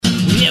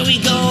Here we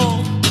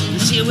go.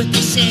 Let's hear what they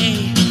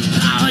say.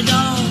 An hour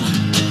ago,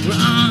 we're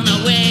on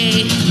our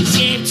way.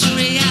 Escape to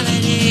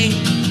reality.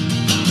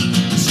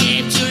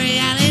 Escape to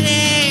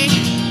reality.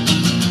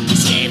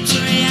 Escape to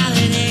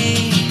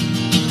reality.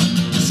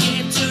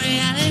 Escape to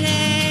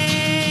reality.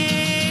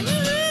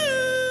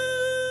 Woo!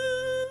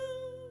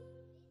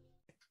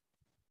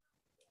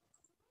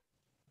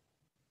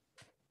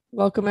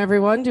 Welcome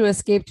everyone to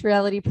Escape to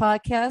Reality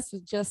podcast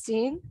with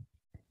Justine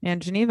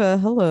and Geneva.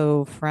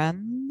 Hello,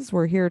 friends.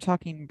 We're here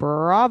talking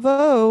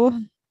Bravo.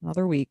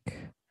 Another week.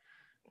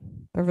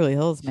 Beverly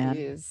Hills, man.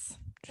 Jeez.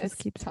 Just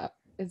keeps tough.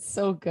 It's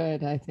so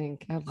good. I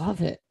think I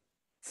love it.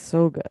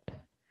 So good.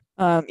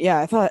 Yeah,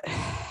 I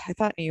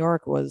thought New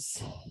York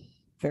was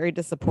very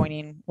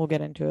disappointing. We'll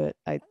get into it.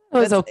 It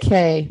was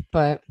okay,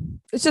 but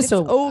it's just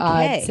an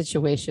okay. odd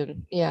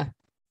situation. Yeah,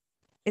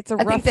 it's a I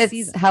rough think that's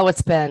season. how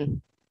it's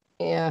been.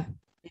 Yeah.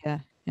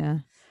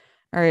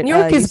 All right, New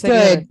York is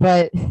good,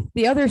 but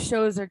the other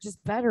shows are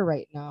just better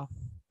right now.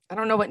 I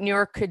don't know what New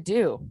York could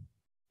do.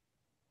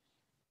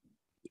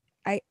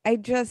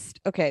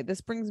 Okay,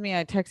 this brings me,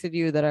 I texted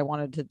you that I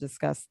wanted to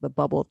discuss the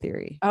bubble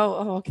theory.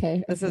 Oh,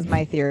 okay. This is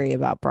my theory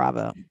about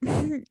Bravo,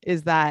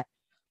 is that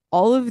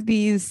all of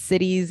these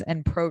cities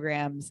and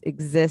programs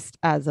exist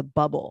as a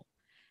bubble.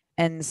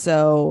 And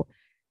so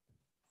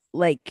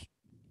like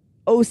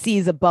OC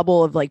is a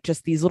bubble of like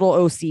just these little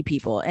OC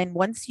people. And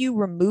once you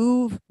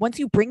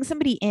bring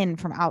somebody in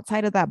from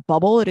outside of that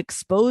bubble, it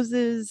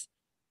exposes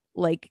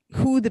like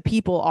who the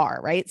people are,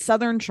 right?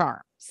 Southern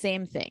Charm,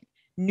 same thing.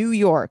 New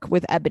York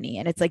with Ebony.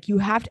 And it's like,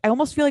 I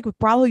almost feel like with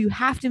Bravo, you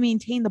have to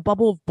maintain the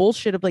bubble of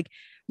bullshit of like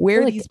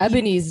where these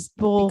Ebony's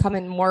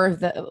becoming more of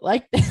the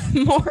like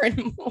more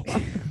and more.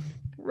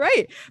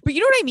 Right. But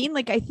you know what I mean?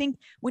 Like, I think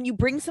when you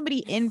bring somebody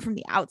in from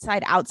the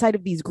outside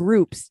of these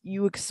groups,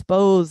 you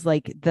expose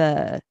like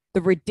the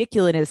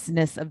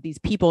ridiculousness of these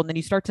people, and then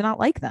you start to not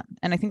like them.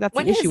 And I think that's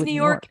the issue with New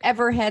York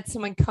ever had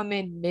someone come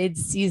in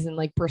mid-season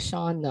like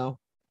Brashawn, though?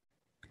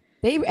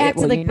 They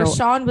acted like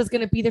Brashawn was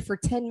going to be there for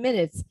 10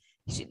 minutes.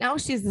 Now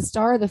she's the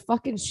star of the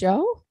fucking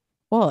show.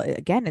 Well,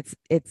 again,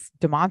 it's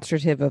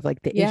demonstrative of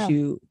like the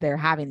issue they're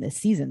having this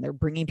season. They're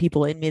bringing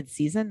people in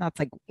mid-season. That's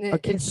like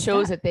it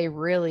shows that they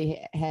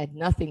really had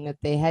nothing, that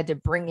they had to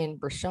bring in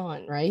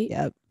Brashawn, right?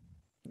 Yep.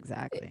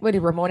 Exactly. What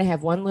did Ramona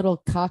have? One little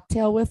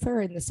cocktail with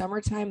her in the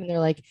summertime, and they're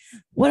like,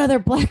 "What other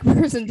black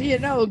person do you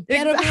know?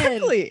 Get them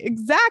in."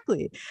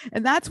 Exactly.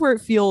 And that's where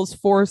it feels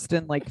forced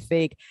and like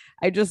fake.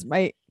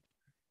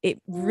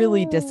 It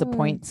really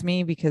disappoints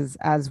me because,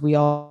 as we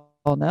all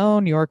know,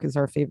 New York is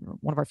one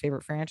of our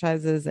favorite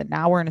franchises, and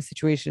now we're in a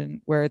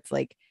situation where it's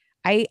like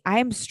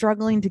I'm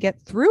struggling to get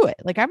through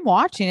it. Like, I'm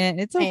watching it and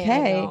it's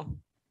okay,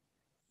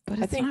 but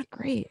it's not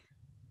great.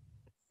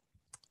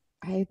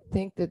 I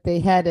think that they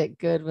had it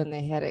good when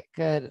they had it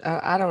good.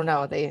 I don't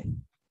know.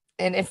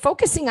 And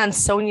focusing on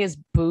Sonia's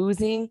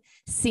boozing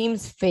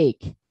seems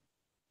fake.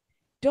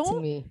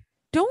 Don't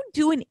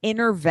do an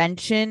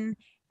intervention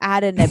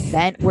at an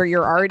event where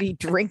you're already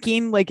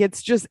drinking. Like,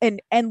 it's just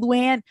and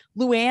Luann,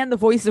 the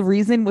voice of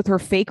reason, with her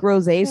fake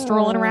rosé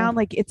strolling around,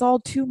 like it's all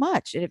too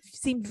much. It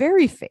seemed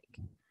very fake.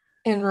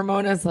 And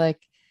Ramona's like,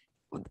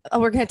 "Oh,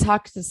 we're gonna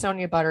talk to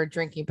Sonia about her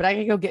drinking, but I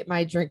gotta go get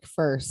my drink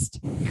first."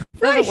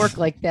 Right. Doesn't work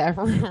like that,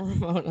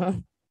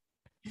 Ramona.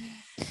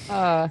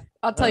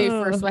 I'll tell you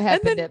first what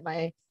happened at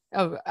my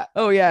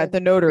at the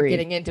notary.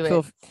 Getting into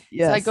it.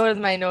 Yes. So I go to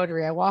my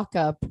notary. I walk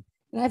up,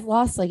 and I've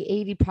lost like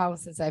 80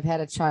 pounds since I've had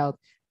a child.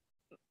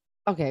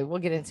 Okay, we'll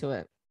get into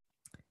it.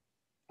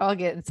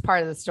 It's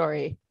part of the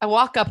story. I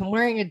walk up, I'm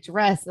wearing a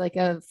dress, like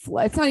it's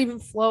not even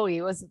flowy.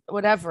 It was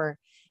whatever.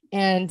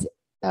 And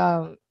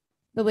the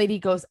lady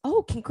goes,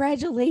 "Oh,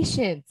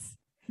 congratulations."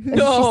 That's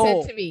what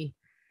she said to me.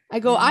 I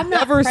go, "I'm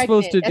not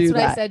supposed to do that." That's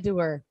what I said to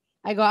her.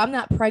 I go, "I'm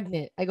not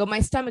pregnant." I go, "My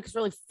stomach is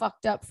really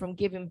fucked up from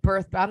giving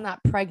birth, but I'm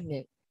not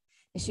pregnant."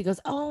 And she goes,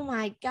 "Oh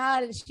my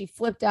God." And she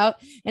flipped out.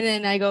 And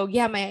then I go,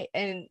 "Yeah, I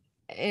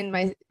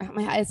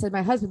said,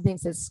 my husband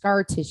thinks it's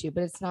scar tissue,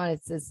 but it's not.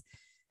 It's this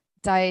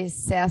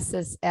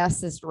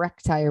diastasis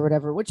recti or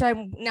whatever, which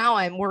I'm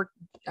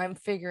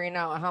figuring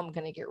out how I'm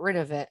going to get rid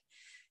of it.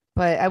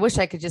 But I wish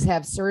I could just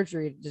have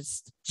surgery to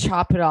just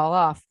chop it all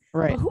off."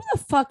 Right. But who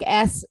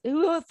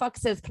the fuck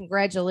says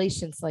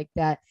congratulations like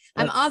that?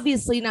 I'm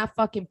obviously not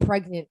fucking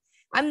pregnant.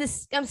 I'm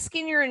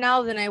skinnier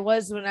now than I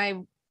was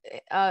when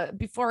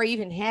before I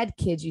even had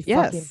kids, you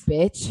fucking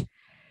bitch.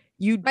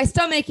 My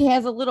stomach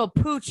has a little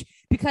pooch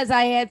because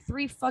I had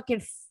 3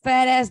 fucking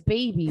fat ass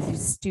babies, you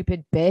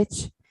stupid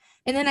bitch.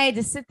 And then I had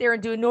to sit there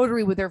and do a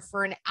notary with her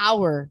for an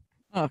hour.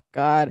 Oh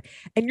God.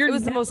 And it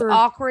was the most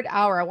awkward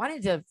hour. I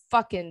wanted to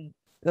fucking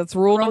That's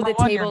rule number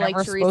one. You're like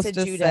never Teresa supposed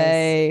to Giudice.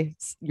 say,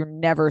 you're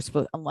never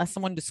supposed, unless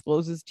someone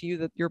discloses to you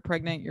that you're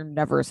pregnant, you're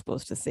never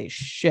supposed to say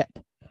shit.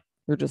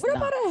 You're just What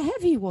about a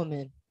heavy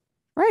woman?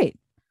 Right.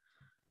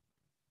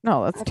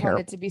 No, that's terrible. I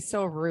wanted to be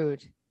so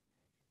rude.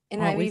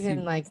 And I'm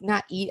even like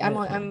not eat.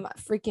 I'm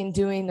freaking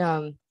doing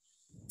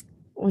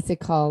what's it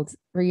called?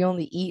 Where you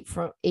only eat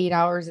for 8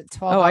 hours at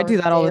 12 hours. I do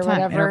that all the time.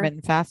 Whatever,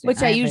 intermittent fasting.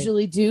 Which I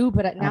usually do,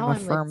 but now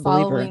I'm like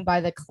following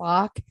by the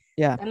clock.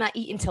 Yeah. I'm not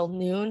eating till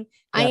noon.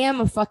 I Yeah.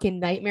 am a fucking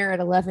nightmare at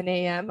 11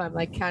 a.m. I'm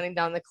like counting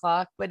down the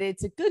clock, but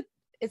it's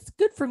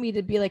good for me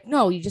to be like,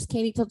 no, you just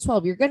can't eat till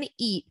 12. You're gonna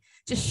eat.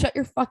 Just shut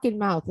your fucking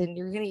mouth and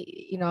you're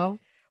gonna,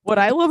 What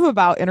I love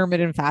about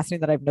intermittent fasting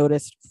that I've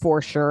noticed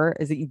for sure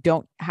is that you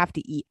don't have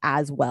to eat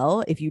as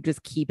well if you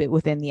just keep it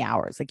within the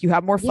hours. Like you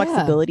have more Yeah.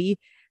 flexibility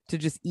to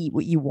just eat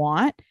what you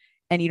want.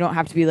 And you don't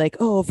have to be like,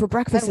 oh, for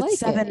breakfast at like it,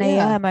 7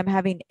 yeah. a.m. I'm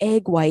having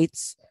egg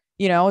whites.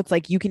 It's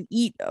like you can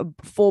eat a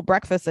full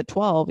breakfast at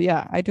 12.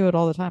 Yeah, I do it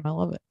all the time. I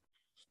love it.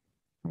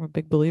 I'm a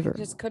big believer. I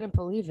just couldn't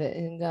believe it.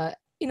 And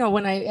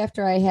when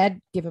after I had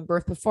given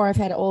birth, before, I've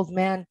had an old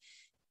man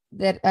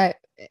that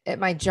at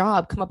my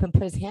job come up and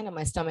put his hand on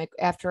my stomach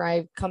after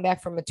I come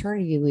back from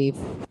maternity leave.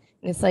 And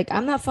it's like,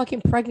 I'm not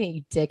fucking pregnant,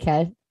 you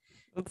dickhead.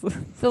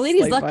 The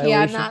lady's lucky violation.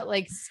 I'm not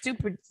like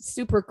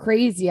super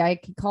crazy. I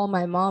can call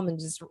my mom and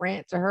just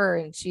rant to her,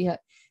 and she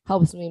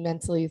helps me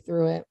mentally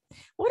through it.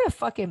 What a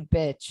fucking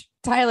bitch.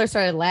 Tyler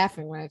started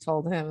laughing when I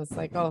told him. It's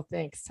like, oh,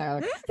 thanks,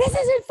 Tyler. This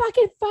isn't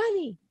fucking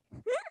funny.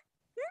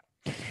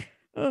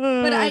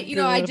 But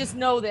I just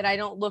know that I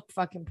don't look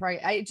fucking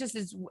pregnant.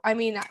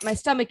 My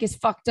stomach is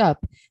fucked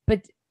up,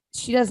 but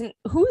she doesn't.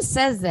 Who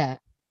says that?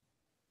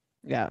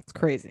 Yeah, it's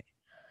crazy.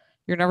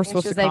 You're never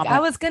supposed to comment.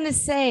 I was gonna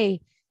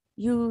say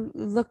you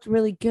looked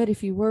really good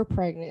if you were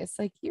pregnant. It's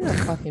like, you're a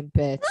fucking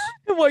bitch.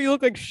 Well, you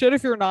look like shit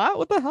if you're not.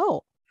 What the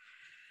hell?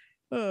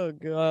 Oh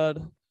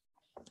God.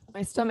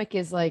 My stomach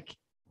is like,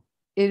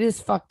 it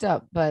is fucked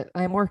up, but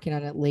I'm working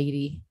on it,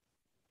 lady.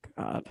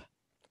 God,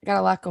 I got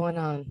a lot going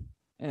on.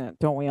 Yeah,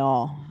 don't we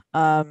all?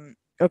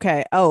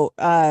 Okay.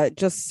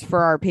 Just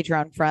for our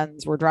Patreon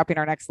friends, we're dropping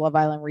our next Love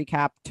Island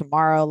recap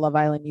tomorrow. Love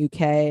Island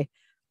UK.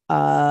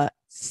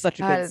 Such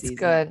a good season.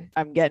 Good.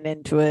 I'm getting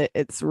into it.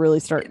 It's really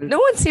starting. No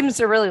one seems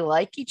to really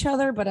like each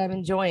other, but I'm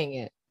enjoying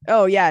it.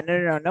 Oh yeah,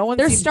 no one.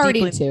 They're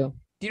starting to.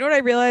 Do you know what I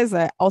realized?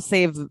 I'll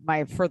save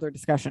my further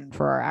discussion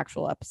for our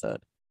actual episode.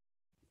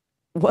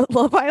 What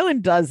Love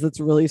Island does that's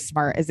really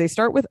smart is they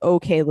start with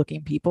okay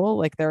looking people,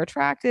 like they're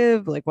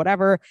attractive, like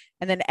whatever,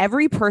 and then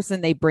every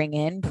person they bring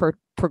in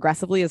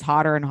progressively is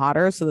hotter and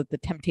hotter, so that the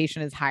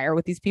temptation is higher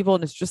with these people,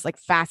 and it's just like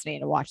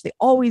fascinating to watch. They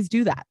always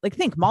do that. Like,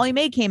 think Molly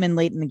May came in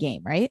late in the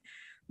game, right?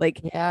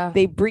 Like, yeah,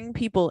 they bring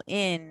people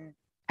in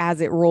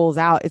as it rolls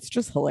out. It's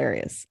just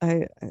hilarious.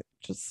 I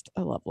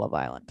love Love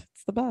Island.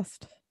 It's the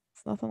best.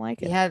 It's nothing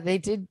like it. Yeah, they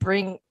did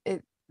bring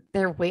it.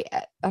 Their weight.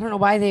 I don't know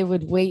why they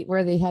would wait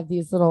where they have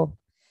these little.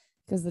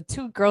 Because the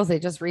two girls they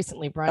just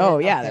recently brought in. Oh,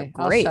 yeah, they're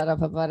great. I'll shut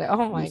up about it.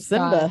 Oh, my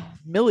Lucinda, God.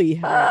 Millie,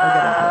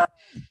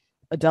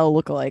 Adele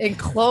lookalike. And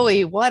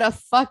Chloe, what a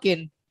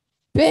fucking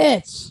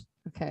bitch.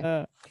 Okay.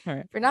 All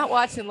right. If you're not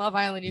watching Love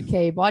Island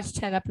UK, watch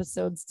 10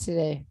 episodes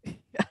today.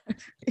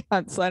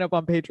 Yeah, sign up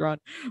on Patreon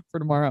for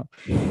tomorrow.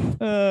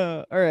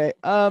 All right.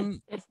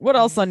 What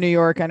else on New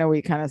York? I know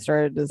we kind of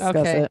started to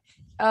discuss it.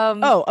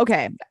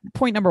 Okay.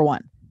 Point number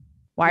one.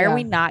 Why are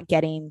we not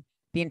getting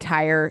the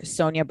entire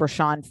Sonia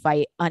Brashan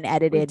fight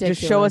unedited? Ridiculous.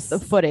 Just show us the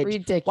footage.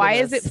 Ridiculous. Why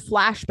is it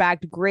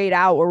flashbacked grayed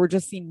out where we're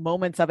just seeing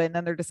moments of it and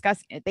then they're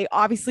discussing it? They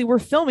obviously were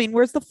filming.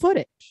 Where's the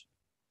footage?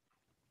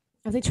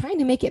 Are they trying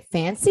to make it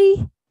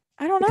fancy?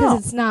 I don't know. Because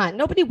it's not.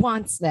 Nobody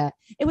wants that.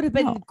 It would have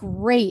been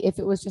great if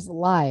it was just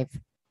live.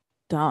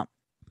 Dumb.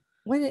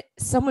 When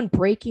someone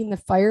breaking the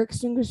fire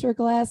extinguisher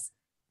glass,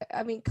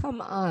 I mean, come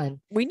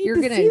on. We need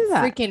to see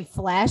that. Freaking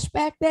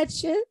flashback that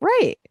shit?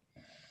 Right.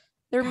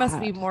 There must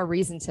be more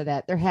reason to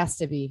that. There has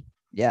to be.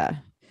 Yeah.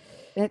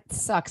 That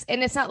sucks.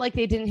 And it's not like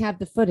they didn't have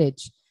the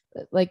footage,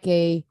 like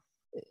a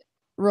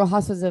Real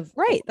Housewives of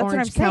That's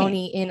Orange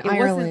County in Ireland.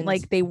 It wasn't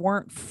like they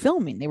weren't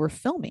filming. They were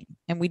filming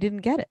and we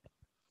didn't get it.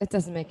 It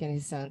doesn't make any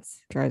sense.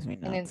 Drives me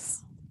nuts. And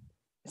it's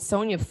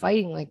Sonia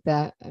fighting like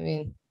that. I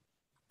mean,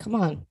 come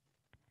on.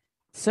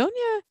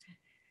 Sonia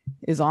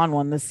is on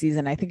one this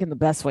season, I think, in the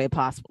best way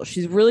possible.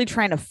 She's really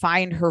trying to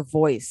find her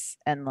voice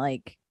and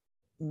like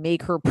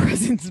make her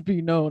presence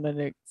be known, and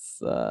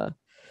it's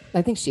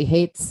I think she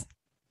hates.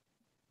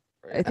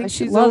 I think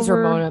she loves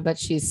Ramona, but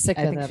she's sick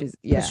of them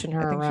pushing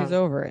her around. She's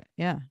over it,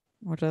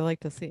 which I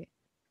like to see.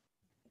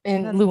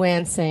 And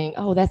Luann saying,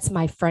 "Oh, that's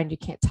my friend. You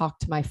can't talk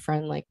to my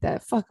friend like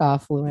that. Fuck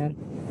off,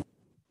 Luann."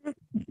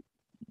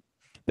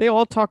 They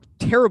all talk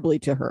terribly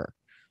to her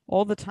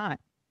all the time.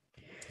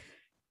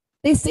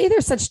 They say they're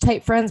such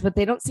tight friends, but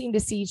they don't seem to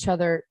see each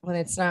other when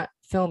it's not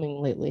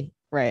filming lately.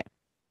 Right,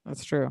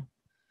 that's true.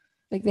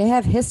 Like, they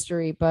have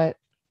history, but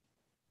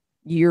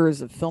years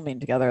of filming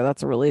together.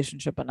 That's a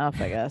relationship enough,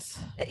 I guess.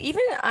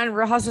 Even on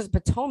Real Housewives of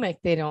Potomac,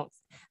 they don't.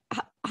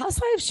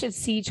 Housewives should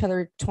see each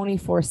other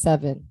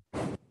 24/7.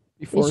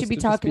 They should be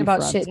talking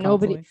about shit.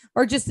 Nobody,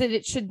 or just that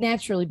it should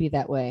naturally be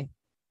that way.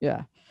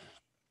 Yeah.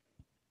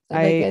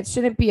 Like, it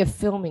shouldn't be a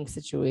filming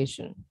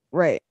situation.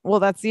 Right. Well,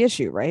 that's the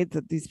issue, right?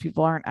 That these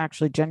people aren't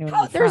actually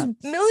genuinely there's friends.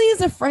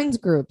 Millions of friends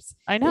groups.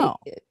 I know.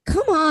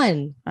 Come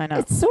on. I know.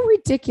 It's so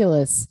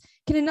ridiculous.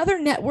 Can another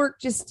network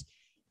just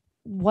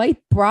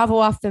wipe Bravo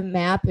off the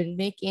map and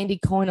make Andy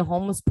Cohen a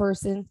homeless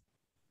person?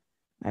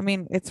 I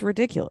mean, it's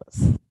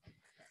ridiculous.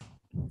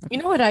 You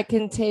know what I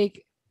can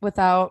take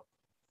without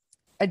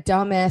a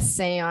dumbass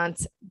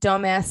seance,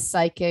 dumbass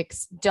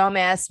psychics,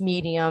 dumbass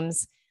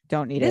mediums.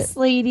 Don't need This it.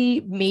 lady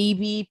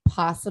maybe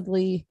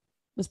possibly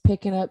was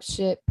picking up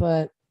shit,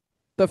 but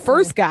The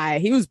first guy,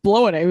 he was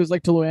blowing it. He was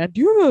like to Luann,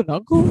 "Do you have an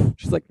uncle?"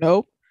 She's like,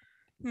 "Nope."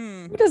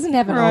 who doesn't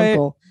have an Right.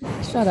 uncle?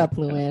 Shut up,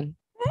 Luann.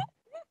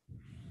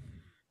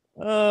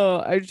 Oh,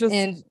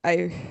 And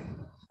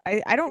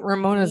I don't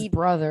Ramona's need-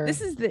 brother.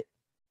 This is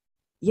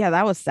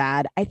that was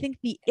sad. I think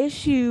the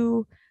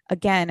issue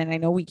again, and I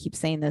know we keep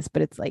saying this,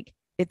 but it's like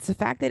it's the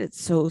fact that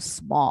it's so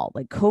small.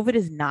 Like COVID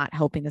is not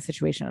helping the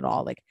situation at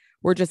all. Like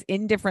we're just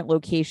in different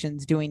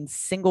locations doing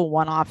single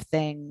one-off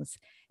things,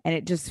 and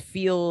it just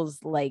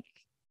feels like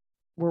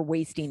we're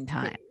wasting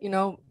time.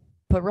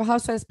 But Real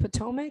Housewives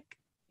Potomac,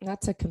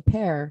 not to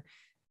compare,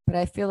 but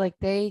I feel like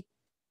they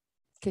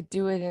could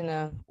do it in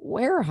a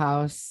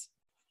warehouse,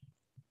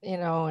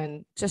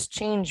 and just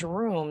change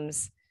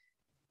rooms,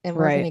 and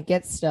we're Right. gonna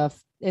get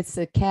stuff. It's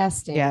the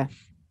casting. Yeah.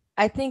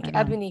 I think I know.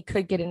 Ebony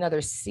could get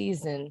another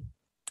season.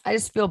 I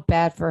just feel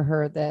bad for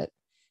her that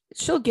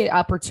she'll get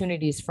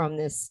opportunities from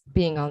this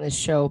being on this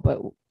show,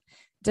 but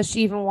does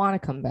she even want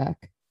to come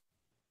back?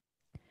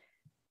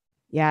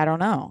 Yeah, I don't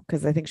know,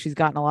 because I think she's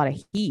gotten a lot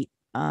of heat,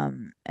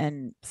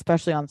 and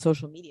especially on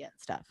social media and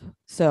stuff.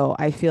 So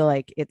I feel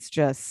like it's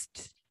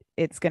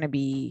gonna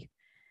be,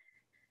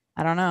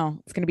 I don't know,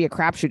 it's gonna be a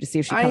crapshoot to see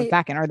if she comes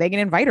back, and are they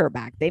gonna invite her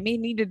back? They may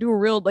need to do a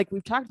real, like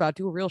we've talked about,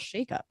 do a real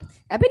shakeup.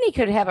 Ebony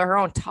could have her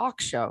own talk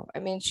show. I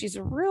mean, she's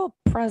a real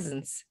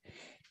presence.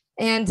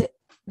 And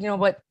you know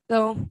what,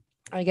 though?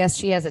 I guess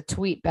she has a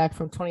tweet back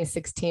from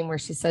 2016 where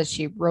she says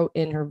she wrote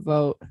in her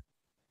vote.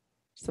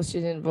 So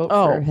she didn't vote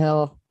for Oh.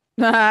 Hill.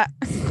 God.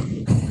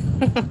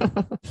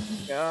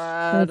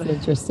 That's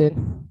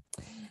interesting.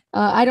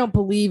 I don't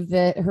believe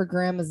that her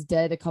grandma's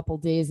dead a couple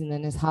days and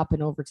then is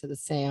hopping over to the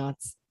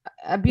seance.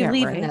 I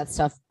believe in right. that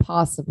stuff,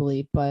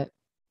 possibly, but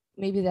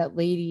maybe that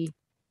lady,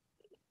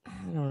 I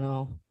don't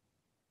know.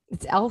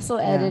 It's also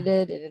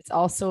edited, and it's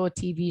also a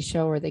TV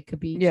show where they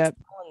could be just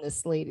telling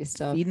this lady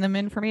stuff. Feeding them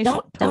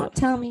information. Don't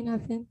tell me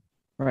nothing.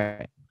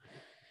 Right.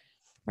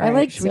 I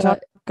like. Should we talk?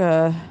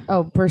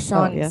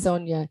 Bershawn yes. and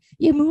Sonia.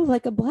 You move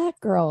like a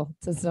black girl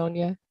to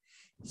Sonia.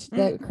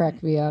 That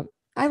cracked me up.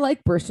 I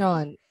like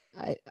Bershawn.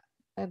 I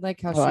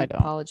like how she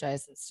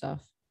apologized and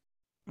stuff.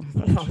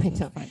 No, I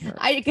don't.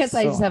 I guess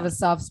I just have a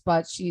soft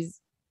spot. She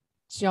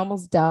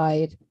almost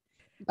died.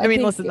 I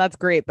mean, listen, that's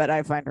great, but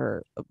I find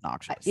her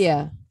obnoxious.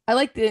 Yeah. I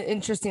like the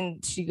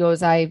interesting. She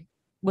goes, I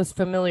was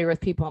familiar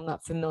with people I'm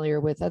not familiar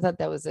with. I thought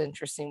that was an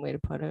interesting way to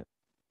put it.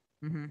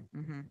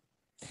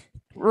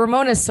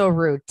 Ramona's so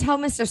rude. Tell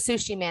Mr.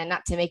 Sushi Man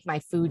not to make my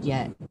food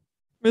yet.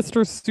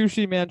 Mr.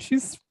 Sushi Man,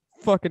 she's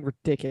fucking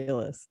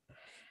ridiculous.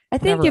 I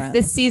think if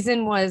this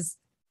season was,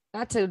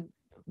 not to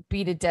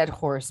beat a dead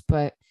horse,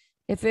 but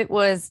if it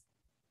was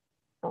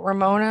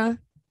Ramona,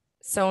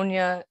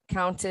 Sonia,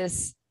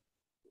 Countess,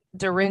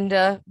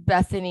 Dorinda,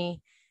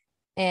 Bethany,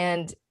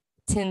 and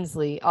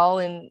Tinsley, all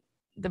in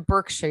the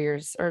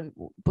Berkshires or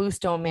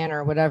Bluestone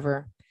Manor or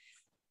whatever,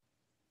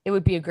 it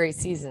would be a great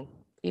season,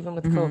 even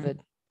with COVID.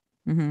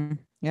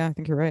 Yeah, I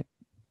think you're right.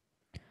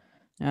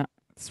 Yeah,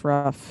 it's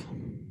rough.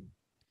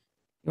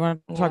 You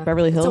want to talk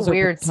Beverly Hills or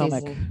weird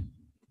Potomac? Season.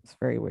 It's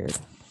very weird.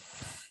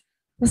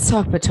 Let's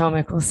talk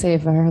Potomac. We'll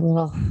save our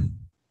little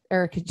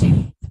Erica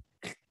Jane.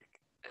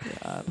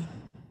 God.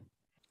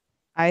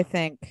 I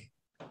think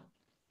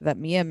that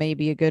Mia may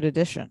be a good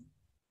addition.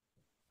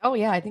 Oh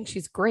yeah, I think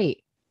she's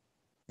great.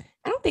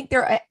 I don't think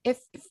they're if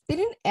they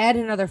didn't add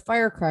another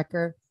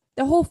firecracker,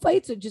 the whole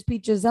fights would just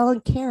be Giselle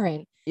and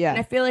Karen. Yeah. And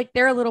I feel like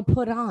they're a little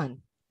put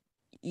on.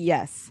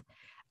 Yes.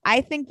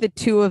 I think the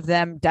two of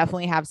them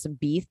definitely have some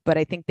beef, but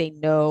I think they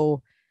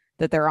know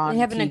that they're on.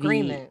 They have TV. an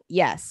agreement.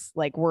 Yes.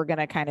 Like we're going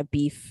to kind of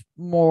beef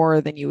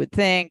more than you would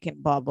think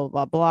and blah, blah,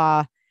 blah,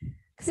 blah.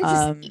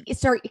 Because they just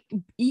start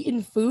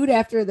eating food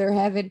after they're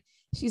having,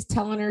 she's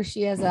telling her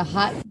she has a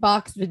hot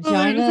box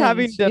vagina. Just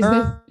having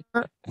dinner.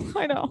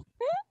 I know.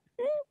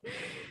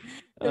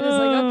 It was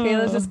like, okay,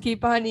 let's just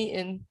keep on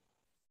eating.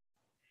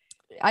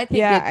 I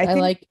think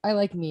I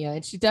like Mia,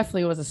 and she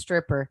definitely was a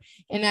stripper.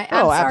 And I'm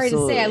sorry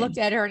to say, I looked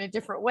at her in a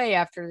different way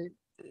after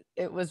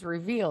it was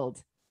revealed.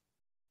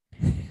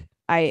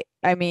 I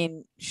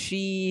mean,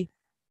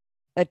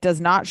 it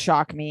does not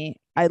shock me.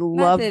 I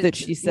love that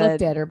she said,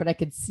 looked at her, but I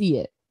could see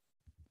it.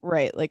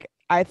 Right. Like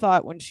I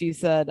thought when she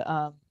said,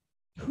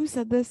 who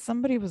said this?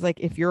 Somebody was like,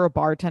 if you're a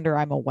bartender,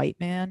 I'm a white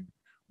man.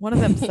 One of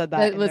them said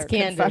that. That was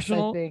Candace,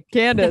 I think.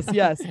 Candace,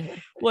 yes.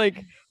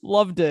 Like,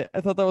 loved it.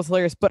 I thought that was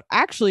hilarious. But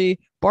actually,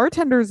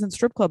 bartenders in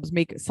strip clubs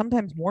make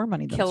sometimes more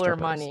money than killer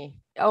strippers. Money.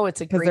 Oh, it's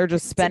because they're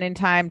just spending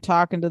time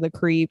talking to the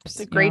creeps.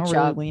 It's a great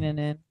job. Really leaning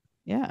in.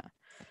 Yeah.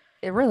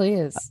 It really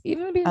is.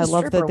 Even being a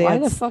stripper, love that why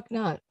the fuck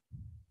not?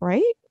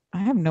 Right? I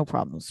have no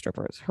problem with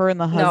strippers. Her and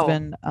the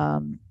husband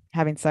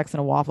having sex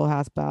in a Waffle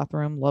House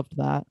bathroom. Loved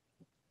that.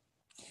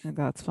 I think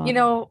that's fun. You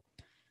know,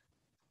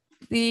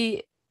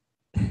 the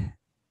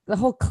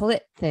whole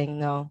clit thing,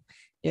 though.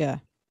 Yeah.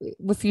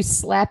 With you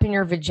slapping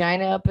your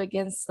vagina up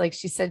against, like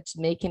she said,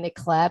 making it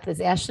clap. Is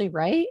Ashley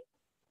right?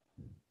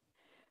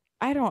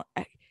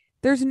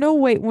 there's no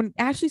way. When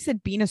Ashley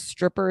said being a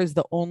stripper is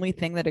the only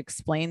thing that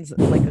explains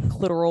like a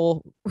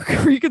clitoral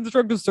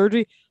reconstructive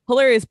surgery,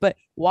 hilarious. But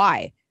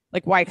why?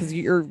 Like why? Because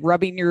you're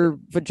rubbing your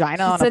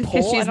vagina on a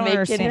pole. She's I don't making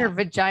understand. her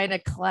vagina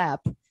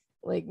clap,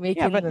 like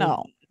making. Yeah, but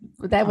no,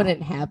 that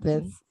wouldn't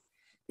happen.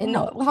 And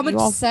No, how much you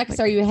all, sex like-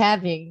 are you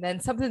having? Then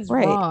something's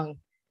Right. wrong.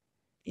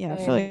 Yeah, I I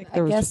feel mean, like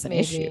there I was guess just an maybe.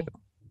 issue.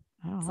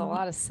 I don't It's a know.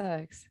 lot of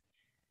sex.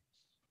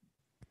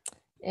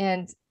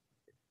 And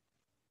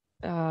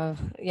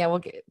yeah, we'll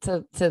get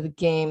to the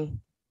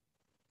game.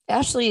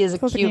 Ashley is a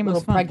Thought the cute game was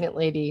little fun. pregnant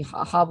lady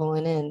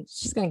hobbling in.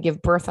 She's gonna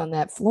give birth on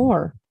that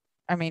floor.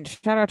 I mean,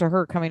 shout out to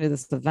her coming to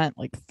this event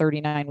like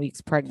 39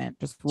 weeks pregnant,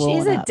 just She's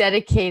rolling a up.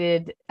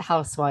 dedicated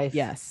housewife.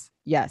 Yes.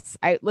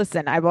 I've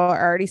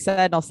already said,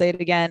 and I'll say it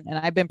again, and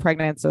I've been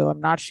pregnant, so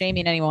I'm not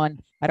shaming anyone.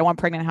 I don't want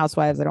pregnant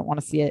housewives. I don't want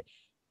to see it.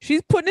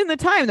 She's putting in the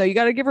time, though. You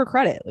got to give her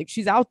credit. Like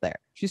she's out there.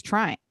 She's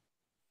trying.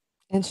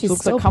 And She she's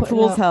looks still like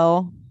comfortable as putting up-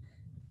 hell.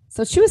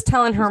 So she was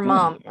telling her She's doing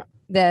mom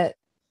that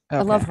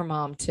I love Okay. her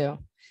mom too.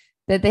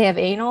 That they have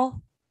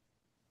anal.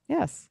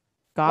 Yes.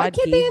 Why God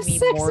can't they have gave me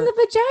sex more. in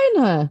the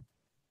vagina?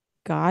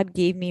 God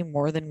gave me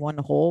more than one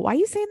hole. Why are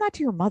you saying that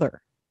to your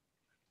mother?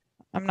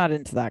 I'm not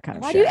into that kind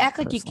of Why shit. do you act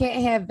like you personally.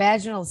 can't have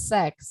vaginal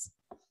sex?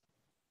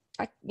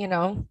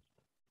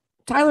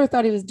 Tyler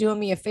thought he was doing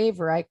me a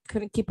favor. I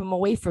couldn't keep him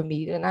away from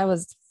me, and I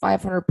was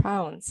 500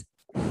 pounds.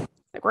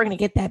 Like we're gonna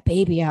get that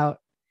baby out.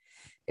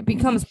 It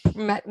becomes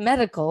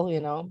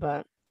medical,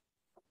 but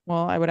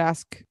Well, I would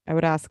ask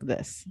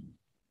this.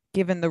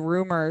 Given the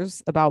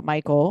rumors about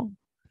Michael,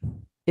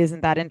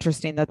 isn't that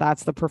interesting that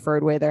that's the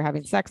preferred way they're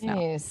having sex now?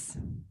 yes,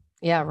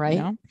 yeah, right. You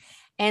know?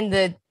 And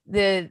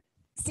the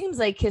seems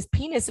like his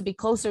penis would be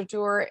closer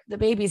to the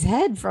baby's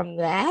head from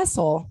the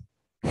asshole,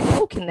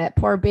 poking that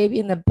poor baby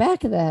in the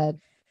back of the head.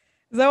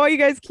 Is that why you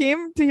guys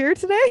came to here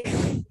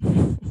today?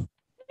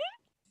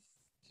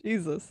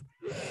 Jesus.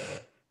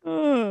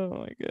 Oh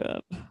my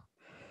god.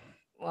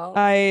 Well,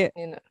 I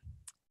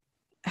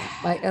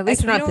like at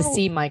least we don't have to feel-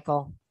 see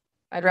Michael.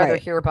 I'd rather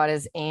Right. hear about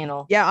his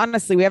anal. Yeah,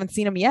 honestly, we haven't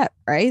seen him yet,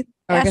 right?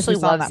 Or I guess we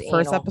Ashley saw in loves that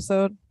first anal.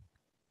 episode.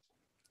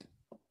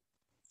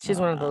 She's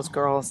one of those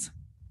girls.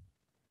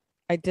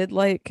 I did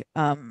like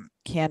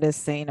Candace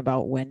saying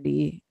about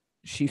Wendy.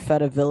 She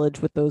fed a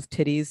village with those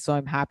titties, so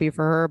I'm happy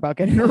for her about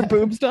getting her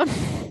boobs done.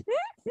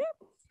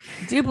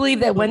 Do you believe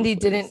that Wendy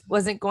Please.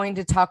 wasn't going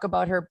to talk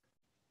about her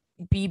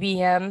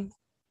BBM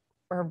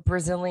or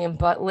Brazilian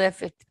butt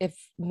lift if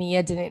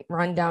Mia didn't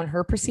run down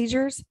her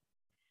procedures?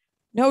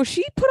 No,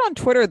 she put on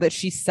Twitter that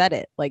she said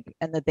it, like,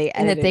 and that they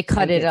And that edited they to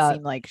cut make it up.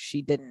 seem like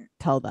she didn't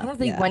tell them. I don't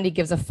think Yeah. Wendy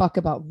gives a fuck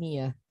about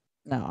Mia.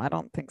 No, I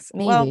don't think so.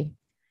 Maybe. Well,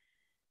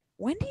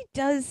 Wendy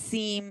does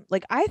seem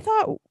like I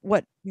thought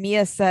what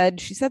Mia said.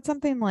 She said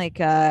something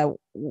like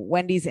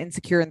Wendy's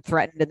insecure and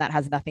threatened, and that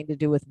has nothing to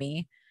do with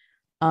me.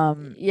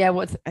 Yeah,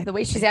 the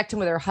way she's acting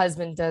with her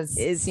husband does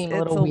seem a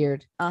little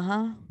weird.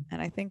 And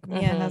I think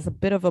Mia Mhm. has a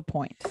bit of a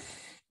point.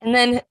 And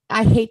then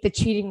I hate the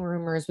cheating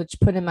rumors, which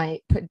put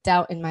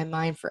doubt in my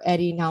mind for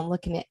Eddie. Now I'm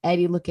looking at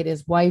Eddie, look at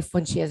his wife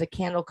when she has a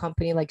candle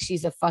company, like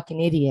she's a fucking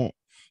idiot,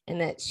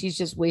 and that she's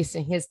just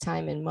wasting his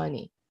time and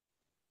money.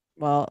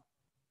 Well,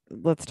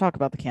 let's talk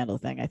about the candle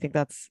thing. I think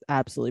that's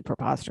absolutely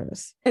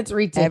preposterous. It's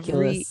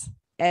ridiculous.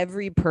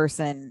 Every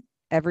person,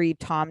 every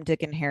Tom,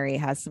 Dick, and Harry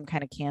has some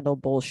kind of candle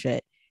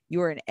bullshit.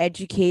 You are an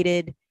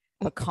educated,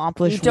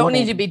 accomplished. You don't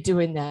need to woman. be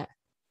doing that.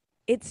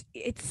 It's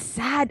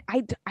sad.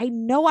 I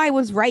know I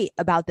was right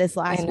about this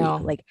last know.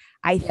 week. Like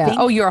I Yeah. think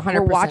Oh, you're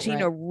 100% we're watching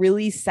right. a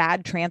really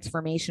sad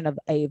transformation of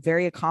a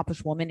very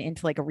accomplished woman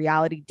into like a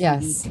reality TV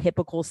Yes.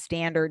 typical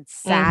standard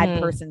sad Mhm.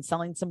 person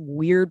selling some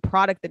weird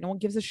product that no one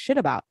gives a shit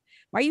about.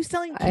 Why are you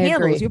selling I agree.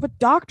 candles? You have a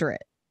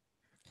doctorate.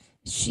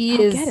 She I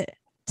don't is get it.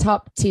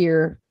 top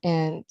tier,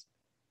 and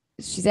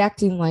she's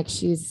acting like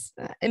she's.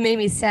 It made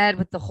me sad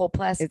with the whole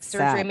plastic It's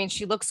surgery. I sad. mean,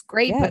 she looks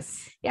great, but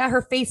Yes. yeah,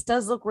 her face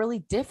does look really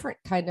different,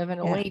 kind of in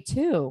a Yeah. way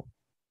too.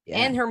 Yeah.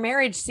 And her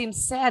marriage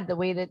seems sad the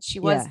way that she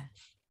was, Yeah.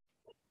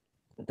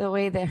 the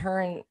way that her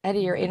and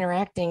Eddie are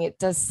interacting. It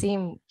does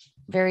seem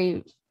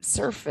very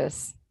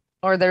surface,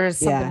 or there's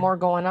something Yeah. more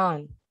going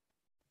on.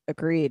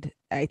 Agreed.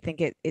 I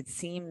think it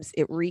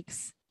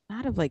reeks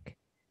not of like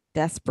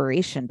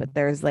desperation, but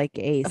there's like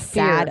a A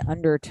sad fear.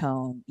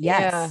 undertone.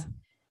 Yes.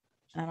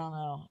 I don't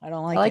know. I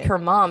don't I like like it. her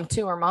mom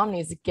too. Her mom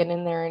needs to get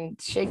in there and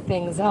shake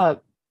things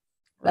up.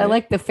 I Right?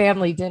 like the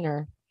family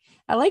dinner.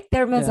 I like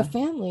them as a Yeah.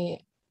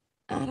 family.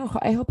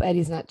 I hope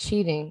Eddie's not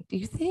cheating. Do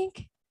you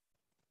think?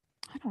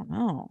 I don't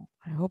know.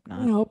 I hope I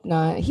not. hope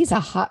not. He's a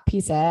hot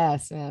piece of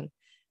ass, man.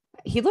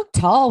 He looked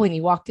tall when he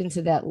walked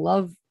into that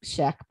Love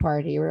Shack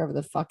party or whatever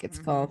the fuck it's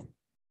Mhm. called.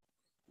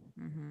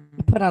 Mhm.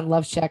 I put on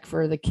Love Shack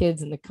for the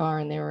kids in the car,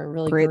 and they were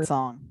really Great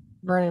song.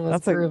 Vernon was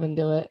That's a- grooving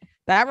to it.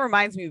 That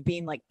reminds me of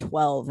being like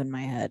 12 in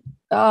my head.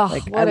 Oh,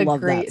 like, what I a love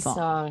that great song.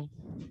 song.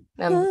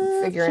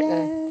 I'm figuring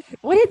it.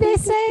 What did they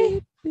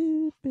say?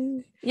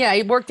 Yeah,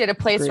 he worked at a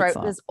place Great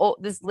where song.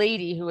 this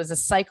lady who was a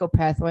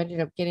psychopath who I ended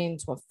up getting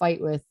into a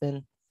fight with,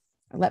 and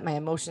I let my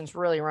emotions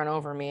really run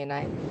over me. And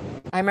I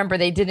remember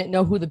they didn't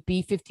know who the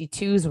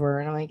B-52s were.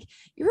 And I'm like,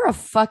 you're a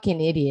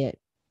fucking idiot.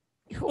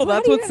 Well, How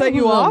that's do what not set know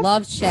you who the off?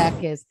 Love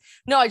Shack is.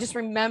 No, I just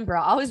remember.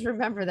 I always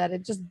remember that.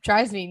 It just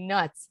drives me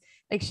nuts.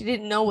 Like she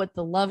didn't know what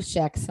the Love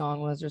Shack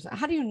song was. Or something.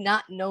 How do you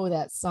not know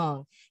that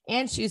song?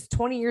 And she's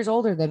 20 years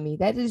older than me.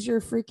 That is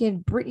your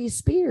freaking Britney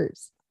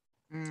Spears.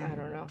 I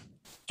don't know.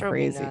 Drove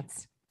me Crazy.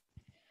 nuts.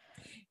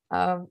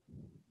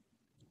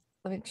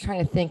 Let me try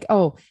to think.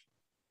 Oh,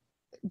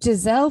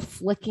 Giselle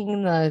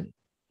flicking the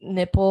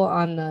nipple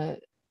on the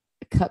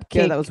cupcake.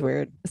 Yeah, that was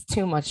weird. It's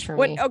too much for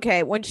me.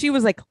 Okay, when she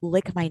was like,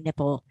 lick my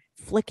nipple,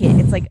 flick it.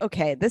 It's like,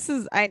 okay, this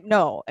is I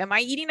know. Am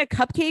I eating a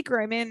cupcake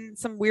or I'm in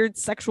some weird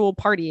sexual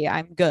party?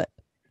 I'm good.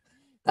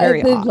 I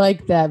did odd.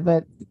 like that,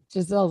 but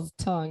Giselle's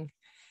tongue,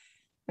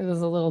 it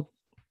was a little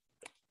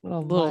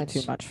much.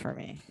 Too much for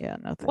me. Yeah,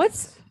 no.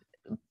 What's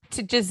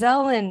to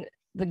Giselle and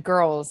the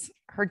girls?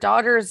 Her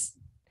daughters.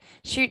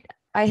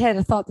 I had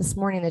a thought this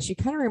morning that she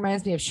kind of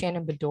reminds me of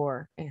Shannon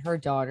Bedore and her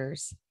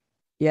daughters.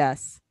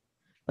 Yes,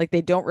 like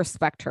they don't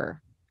respect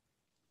her.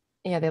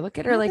 Yeah, they look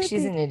at her like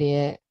she's an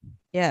idiot.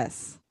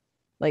 Yes,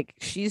 like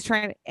she's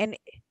trying to, and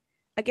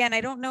again,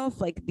 I don't know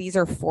if like these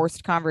are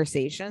forced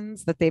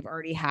conversations that they've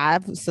already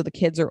had, so the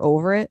kids are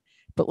over it.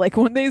 But like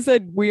when they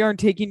said, we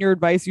aren't taking your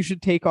advice, you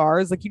should take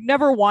ours. Like you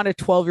never want a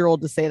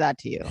 12-year-old to say that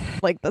to you.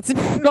 Like that's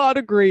not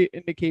a great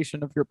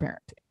indication of your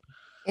parenting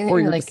or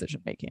your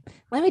decision making.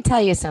 Let me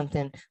tell you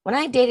something. When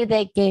I dated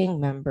that gang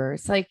member,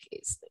 it's like,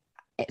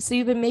 so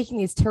you've been making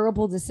these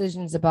terrible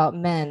decisions about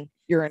men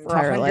your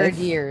entire 100 life.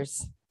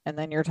 Years. And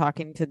then you're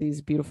talking to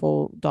these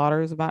beautiful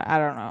daughters about, I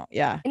don't know.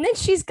 Yeah. And then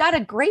she's got a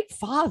great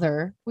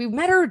father. We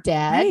met her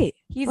dad. Right,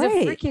 He's a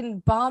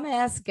freaking bomb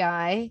ass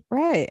guy.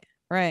 Right.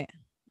 I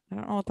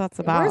don't know what that's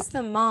about. Where's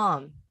the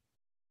mom?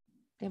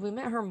 Have we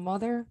met her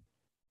mother?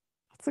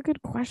 That's a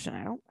good question.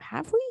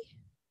 Have we?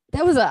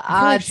 That was an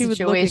odd she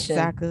situation. Would look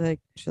exactly like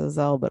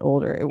Giselle, but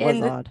older. It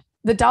was odd.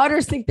 The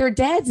daughters think their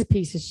dad's a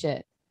piece of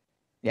shit.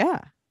 Yeah.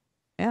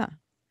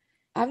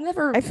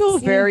 I feel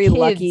very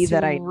lucky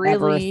that I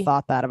never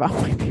thought that about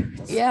my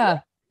parents. Yeah.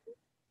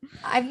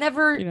 I've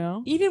never,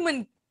 even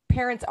when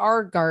parents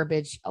are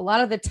garbage, a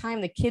lot of the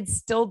time the kids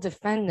still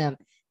defend them.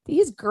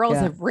 These girls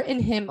have written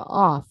him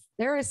off.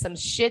 There is some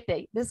shit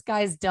that this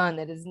guy's done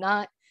that has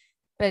not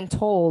been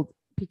told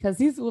because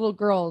these little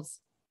girls,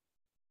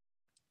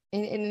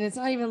 and it's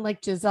not even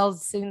like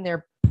Giselle's sitting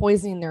there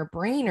poisoning their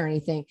brain or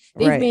anything.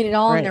 They've made it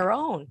all on their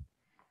own.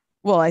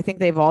 Well, I think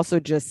they've also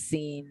just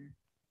seen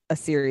a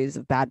series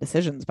of bad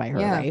decisions by her,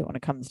 right? When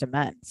it comes to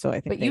men. So I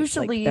think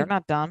usually they're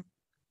not dumb.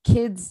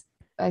 Kids,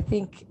 I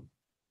think,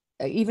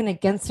 even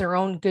against their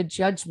own good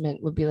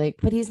judgment would be like,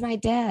 but he's my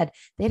dad.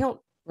 They don't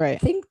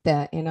think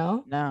that,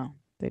 No,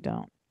 they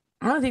don't.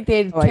 I don't think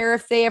they'd care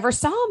if they ever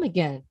saw him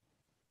again.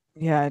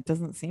 Yeah, it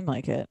doesn't seem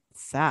like it.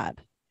 It's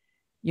sad.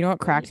 You know what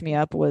cracked me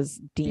up was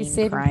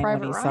Dean crying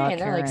when he saw Karen.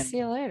 They're like, see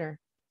you later.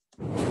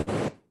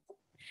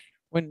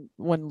 When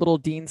little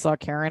Dean saw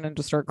Karen and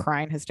just started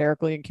crying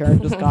hysterically, and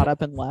Karen just got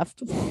up and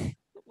left.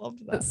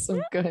 Loved that. That's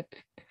so good.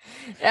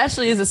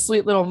 Ashley is a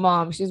sweet little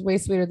mom. She's way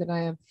sweeter than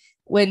I am.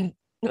 When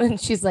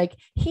she's like,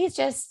 he's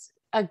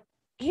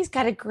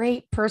got a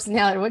great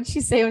personality. What did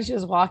she say when she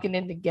was walking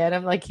in to get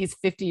him? Like he's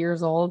 50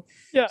 years old.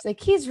 Yeah. She's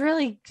like, he's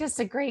really just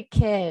a great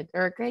kid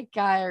or a great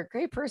guy or a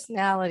great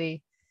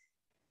personality.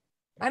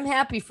 I'm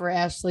happy for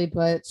Ashley,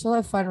 but she'll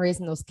have fun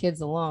raising those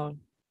kids alone.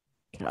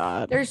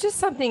 God. There's just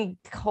something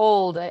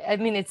cold. I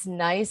mean, it's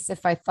nice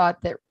if I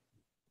thought that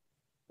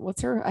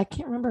I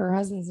can't remember her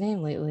husband's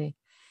name lately.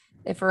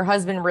 If her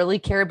husband really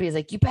cared, but he's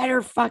like, you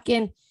better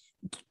fucking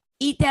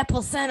eat that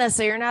placenta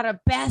so you're not a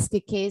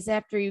basket case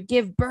after you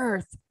give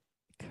birth.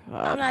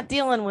 God. I'm not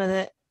dealing with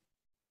it.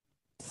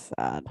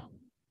 Sad.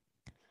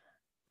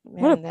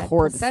 Man, what a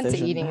poor placenta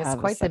eating is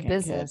quite the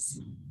business.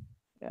 Kid.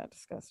 Yeah,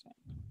 disgusting.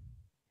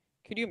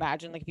 Could you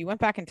imagine, like, if you went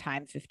back in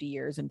time 50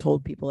 years and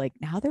told people, like,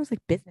 now there's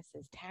like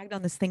businesses tagged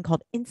on this thing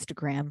called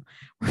Instagram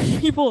where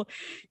people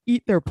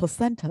eat their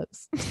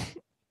placentas.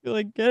 You're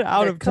like, get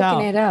out of town.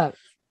 Cooking it up.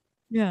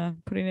 Yeah,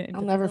 putting it in.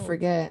 I'll never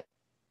forget.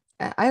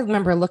 I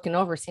remember looking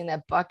over, seeing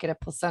that bucket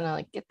of placenta.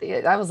 Like,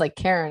 I was like,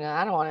 Karen,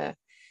 I don't want to.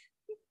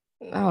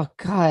 Oh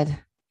God,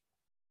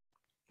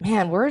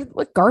 man,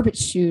 what garbage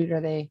chute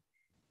are they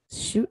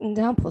shooting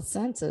down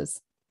placentas?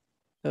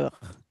 Ugh.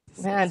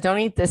 Man, don't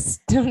eat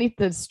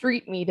the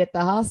street meat at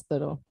the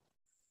hospital.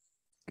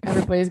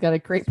 Everybody's got a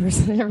great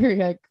person. Everybody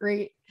got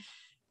great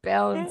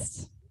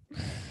balanced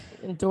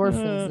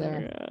endorphins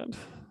there. God.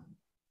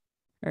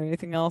 Or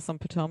anything else on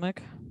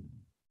Potomac?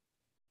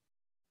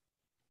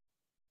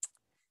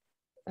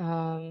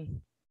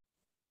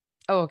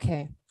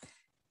 Okay.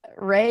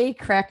 Ray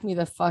cracked me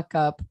the fuck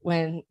up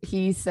when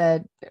he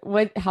said,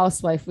 what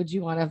housewife would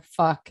you want to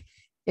fuck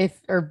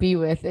or be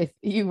with if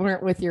you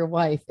weren't with your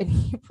wife? And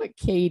he put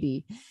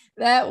Katie.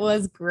 That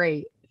was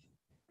great.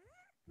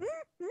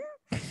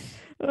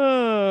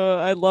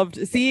 I loved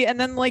and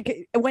then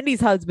like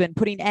Wendy's husband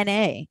putting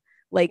NA,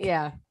 like,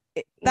 yeah,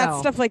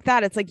 stuff like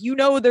that. It's like,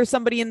 there's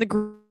somebody in the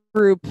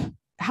group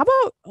how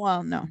about?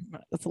 Well, no,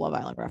 that's a Love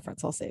Island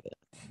reference. I'll save it.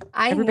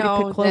 I Everybody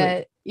pick know Chloe.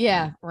 that.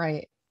 Yeah,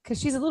 right. Because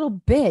she's a little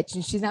bitch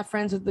and she's not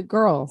friends with the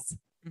girls.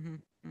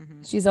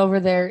 She's over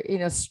there,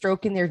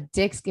 stroking their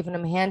dicks, giving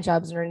them hand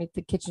jobs underneath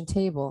the kitchen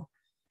table.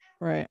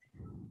 Right.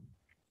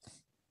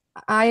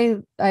 I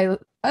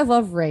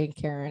love Ray and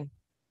Karen,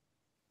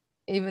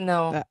 even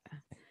though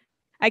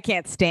I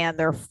can't stand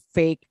their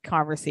fake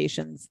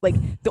conversations. Like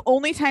the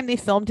only time they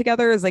film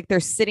together is like they're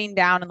sitting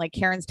down and like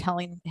Karen's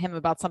telling him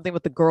about something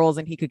with the girls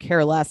and he could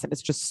care less, and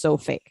it's just so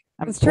fake.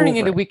 It's turning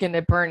into Weekend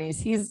at Bernie's.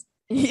 He's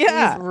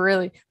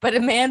really, but a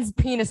man's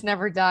penis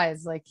never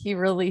dies. Like he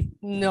really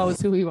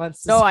knows who he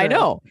wants to. No, I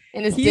know.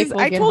 And his dick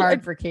will get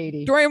hard for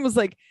Katie. Dorian was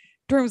like,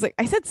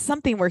 I said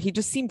something where he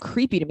just seemed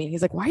creepy to me. And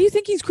he's like, why do you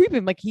think he's creepy?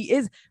 I'm like, he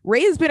is.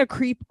 Ray has been a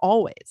creep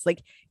always.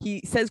 Like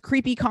he says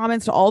creepy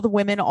comments to all the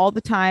women all the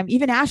time.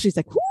 Even Ashley's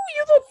like, "Who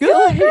you look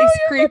good?" He's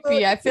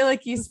creepy. I feel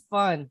like he's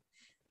fun,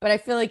 but I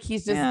feel like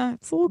he's just. Yeah,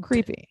 it's a little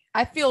creepy.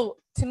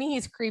 To me,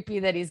 he's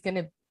creepy that he's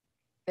gonna.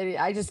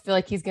 I just feel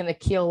like he's gonna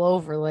keel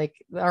over like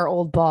our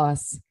old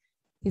boss.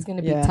 He's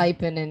gonna be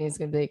typing and he's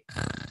gonna be like,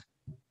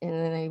 and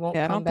then he won't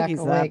come back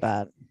awake. That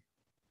bad.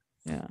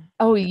 Yeah.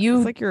 Oh,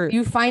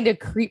 you find a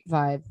creep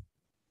vibe.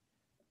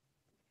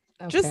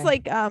 Okay. Just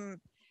like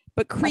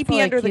but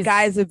creepy under the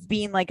guise of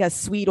being like a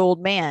sweet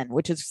old man,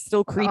 which is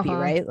still creepy,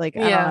 right? Like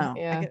I don't know.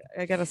 Yeah.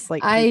 I got a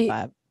slight creep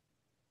vibe.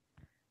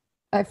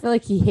 I feel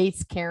like he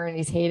hates Karen.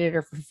 He's hated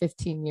her for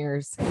 15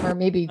 years or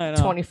maybe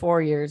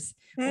 24 years.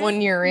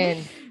 1 year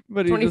in,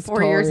 but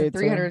 24 years and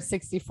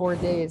 364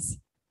 days.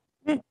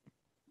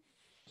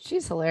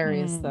 She's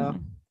hilarious though.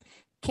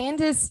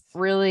 Candace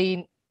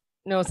really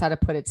knows how to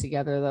put it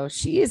together though.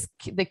 She is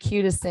the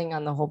cutest thing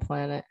on the whole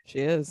planet. She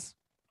is.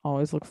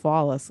 Always look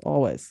flawless,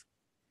 always.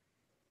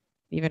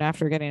 Even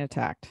after getting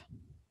attacked.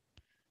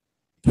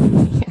 All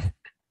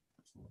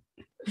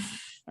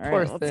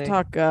right, let's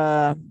talk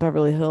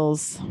Beverly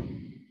Hills.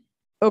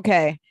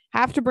 Okay,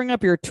 have to bring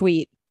up your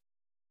tweet,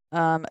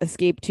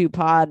 Escape 2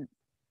 Pod,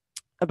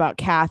 about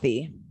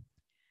Kathy.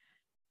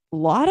 A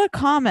lot of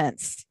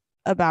comments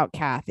about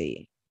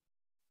Kathy.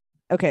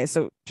 Okay,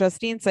 so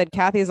Justine said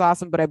Kathy is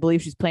awesome, but I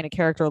believe she's playing a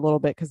character a little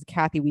bit because the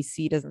Kathy we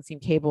see doesn't seem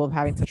capable of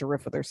having such a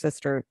riff with her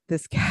sister.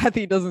 This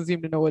Kathy doesn't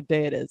seem to know what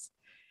day it is.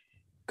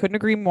 Couldn't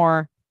agree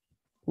more.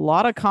 A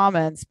lot of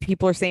comments.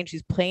 People are saying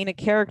she's playing a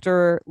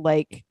character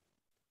like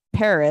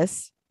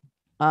Paris.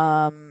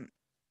 What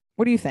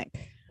do you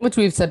think? Which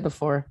we've said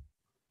before.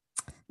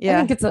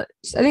 Yeah, I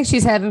think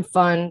she's having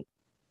fun,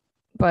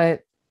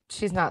 but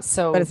she's not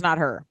so. But it's not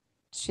her.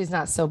 She's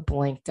not so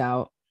blanked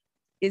out.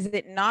 Is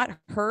it not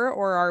her,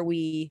 or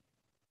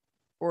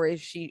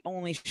is she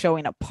only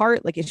showing a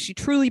part? Like, is she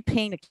truly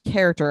playing a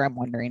character? I'm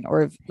wondering,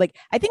 or if, like,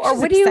 I think she's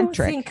what eccentric.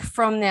 Do you think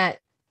from that?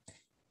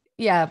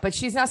 Yeah, but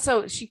she's not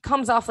so. She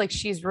comes off like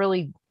she's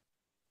really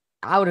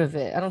out of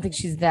it. I don't think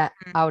she's that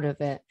out of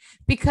it,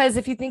 because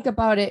if you think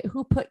about it,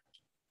 who put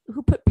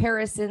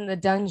Paris in the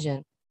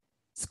dungeon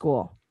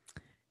school?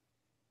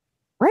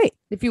 Right.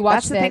 If you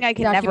watch that's the thing I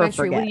can never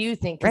forget. What do you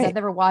think? Because I've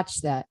never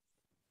watched that.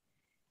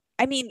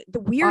 I mean, the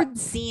weird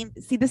scene.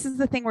 See, this is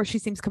the thing where she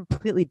seems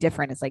completely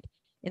different. It's like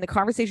in the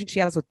conversation she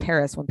has with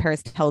Paris, when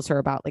Paris tells her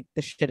about like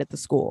the shit at the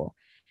school,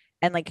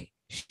 and like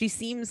she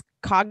seems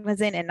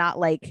cognizant and not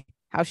like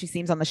how she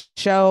seems on the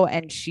show.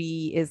 And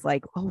she is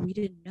like, "Oh, we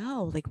didn't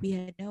know. Like, we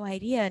had no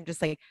idea," and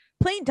just like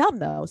playing dumb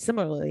though.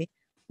 Similarly,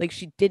 like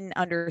she didn't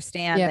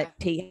understand that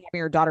having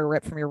your daughter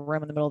ripped from your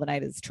room in the middle of the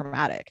night is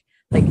traumatic.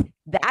 Like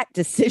that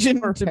decision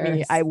to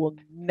me, I will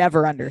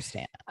never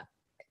understand.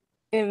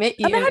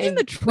 Imagine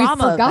the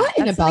trauma. We've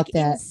forgotten about like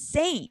that.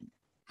 Insane.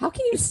 How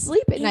can you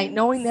sleep at night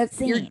knowing that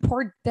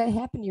that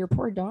happened to your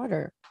poor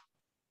daughter?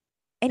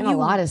 And a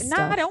lot of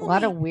stuff. A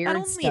lot of weird stuff.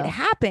 Not only it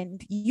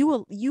happened,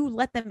 you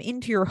let them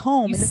into your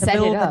home in the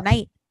middle of the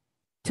night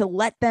to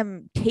let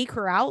them take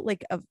her out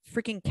like a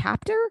freaking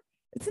captor.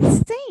 It's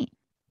insane.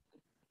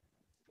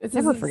 It's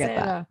never forget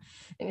that.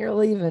 And you're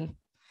leaving.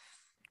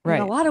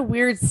 Right. And a lot of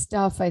weird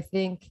stuff, I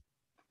think,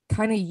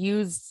 kind of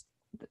used,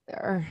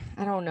 or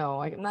I don't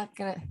know. I'm not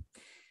gonna.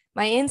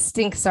 My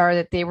instincts are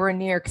that they were in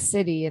New York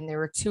City and there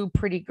were two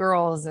pretty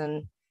girls,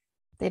 and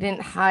they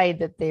didn't hide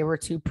that they were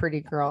two pretty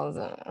girls.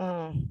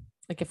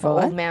 Like if an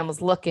old man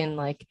was looking,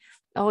 like,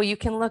 oh, you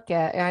can look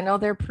at. I know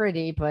they're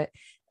pretty, but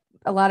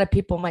a lot of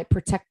people might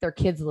protect their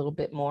kids a little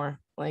bit more.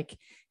 Like,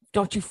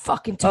 don't you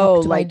fucking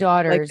talk to my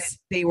daughters. Like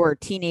they were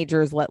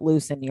teenagers let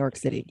loose in New York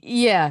City.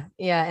 Yeah.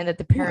 And that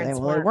the parents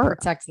weren't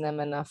protecting them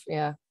enough.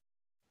 Yeah.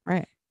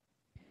 Right.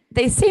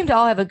 They seem to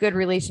all have a good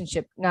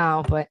relationship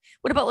now, but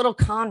what about little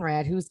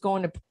Conrad, who's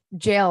going to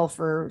jail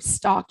for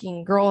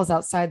stalking girls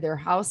outside their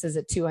houses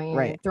at 2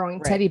 a.m.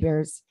 throwing teddy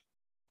bears?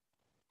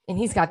 And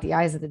he's got the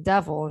eyes of the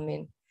devil. I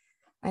mean,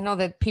 I know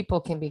that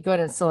people can be good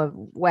and still have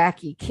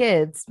wacky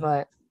kids,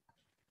 but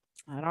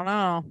I don't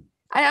know.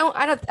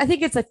 I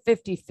think it's a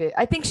 50-50.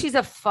 I think she's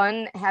a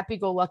fun,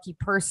 happy-go-lucky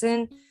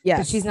person. Yeah,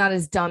 but she's not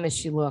as dumb as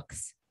she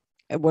looks.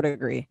 I would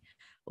agree.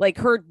 Like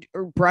her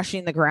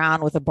brushing the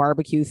ground with a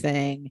barbecue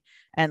thing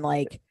and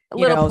like,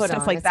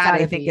 stuff like that,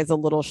 I think is a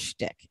little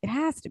shtick. It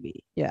has to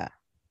be. Yeah.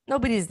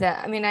 Nobody's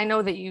that. I mean, I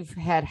know that you've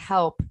had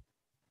help.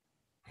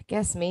 I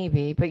guess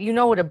maybe, but you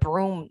know what a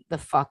broom the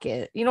fuck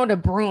is. You know what a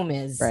broom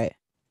is. Right.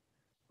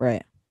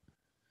 Right.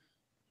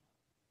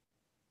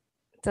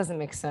 It doesn't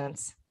make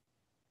sense.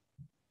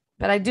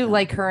 But I do No.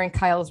 like her and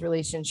Kyle's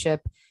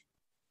relationship.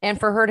 And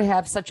for her to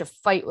have such a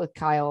fight with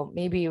Kyle,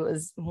 maybe it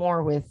was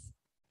more with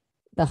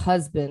the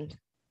husband.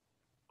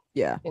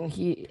 Yeah. And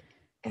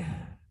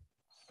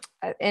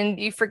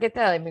you forget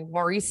that. I mean,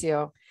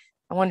 Mauricio.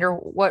 I wonder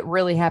what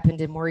really happened.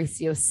 Did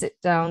Mauricio sit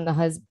down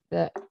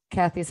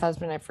Kathy's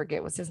husband? I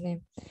forget what's his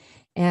name,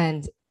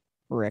 and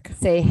Rick.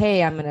 say,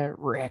 "Hey,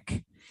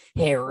 Rick.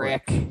 Hey,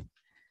 Rick, why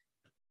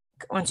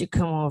don't you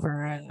come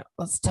over and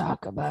let's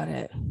talk about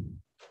it?"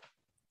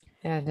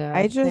 And then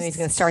he's going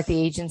to start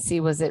the agency.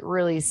 Was it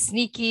really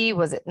sneaky?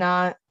 Was it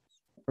not?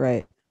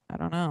 Right. I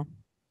don't know.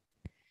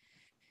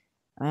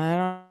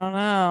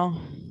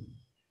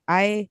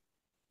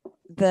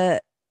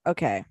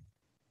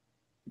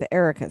 The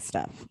Erica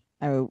stuff.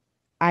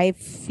 I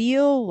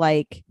feel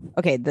like,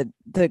 okay,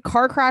 the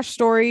car crash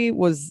story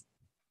was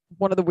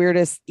one of the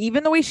weirdest.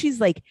 Even the way she's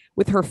like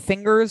with her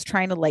fingers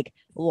trying to like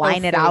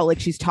line it out like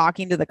she's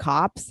talking to the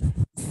cops.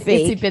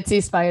 Fake. Itsy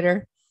bitsy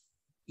spider.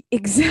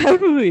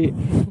 Exactly.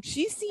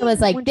 She was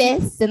like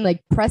this and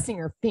like pressing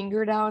her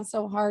finger down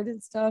so hard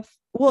and stuff.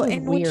 Well,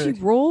 and weird. When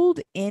she rolled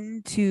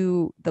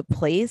into the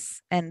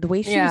place and the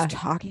way she was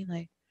talking,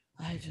 like,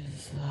 I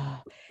just,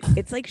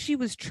 it's like she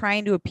was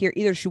trying to appear.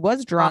 Either she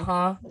was drunk,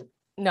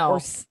 no, or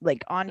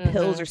like on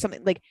pills or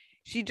something. Like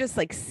she just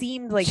like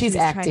seemed like she's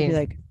acting. Trying to be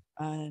like,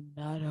 I'm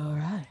not all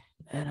right,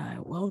 and I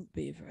won't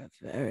be for a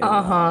very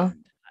long.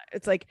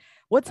 It's like,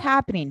 what's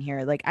happening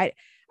here? Like I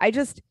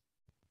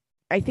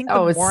think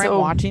the more I'm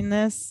watching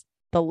this,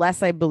 the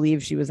less I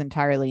believe she was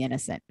entirely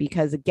innocent,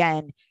 because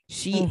again,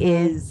 she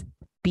is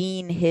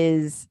being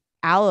his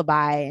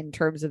alibi in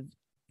terms of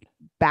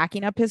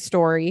backing up his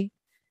story.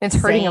 It's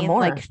hurting him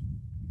more. Like,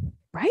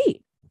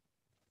 right.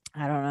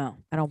 I don't know.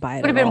 I don't buy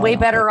it. Would have been way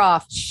better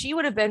off. She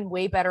would have been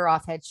way better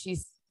off had she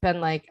been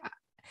like,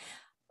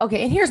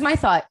 okay. And here's my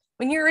thought.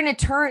 When you're an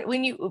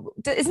attorney,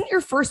 isn't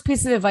your first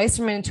piece of advice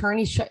from an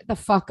attorney, shut the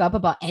fuck up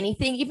about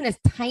anything, even a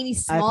tiny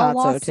small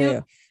lawsuit?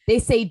 So they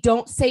say,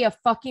 don't say a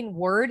fucking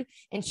word.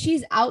 And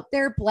she's out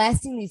there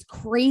blasting these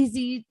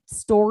crazy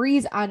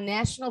stories on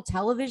national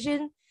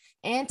television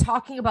and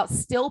talking about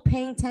still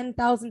paying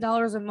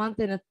 $10,000 a month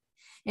in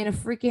a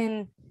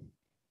freaking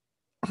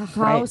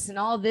house and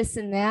all this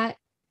and that.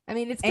 I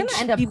mean, it's going to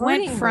end up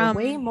hurting her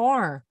way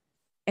more.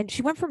 And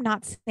she went from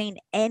not saying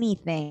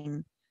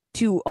anything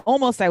to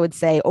almost, I would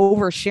say,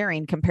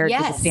 oversharing compared to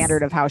the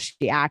standard of how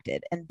she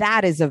acted. And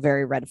that is a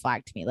very red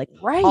flag to me. Like,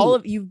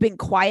 you've been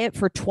quiet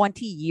for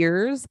 20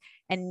 years.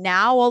 And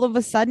now all of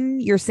a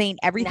sudden you're saying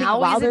everything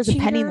while there's a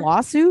pending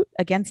lawsuit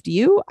against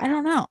you. I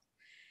don't know.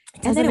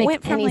 And then it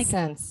went from like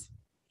sense.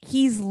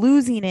 He's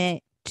losing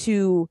it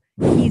to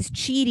he's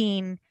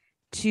cheating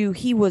to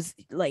he was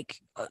like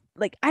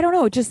I don't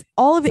know, just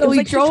all of it. So it was he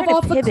like drove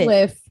off a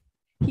cliff.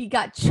 He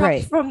got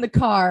chucked from the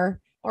car,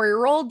 or he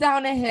rolled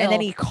down a hill. And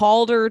then he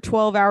called her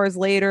 12 hours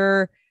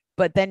later,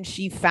 but then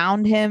she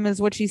found him,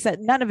 is what she said.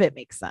 None of it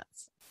makes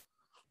sense.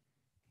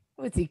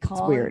 What's he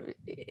called? Weird.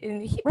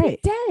 And he'd be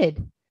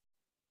dead.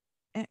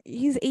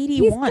 He's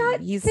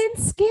 81. He's thin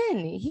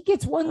skin. He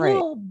gets one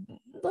little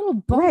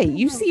bump. Right.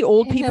 You see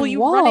old people,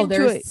 you run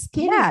into it.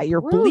 Yeah,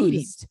 you're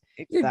bleeding.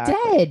 Exactly. You're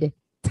dead.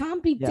 Tom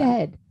be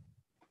dead.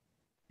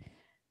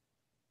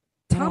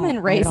 Tom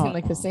and Ray seem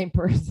like the same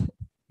person.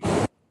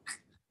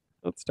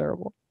 That's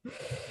terrible.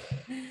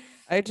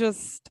 I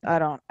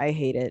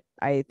hate it.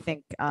 I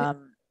think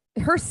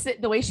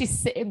the way she's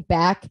sitting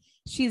back,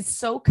 she's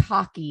so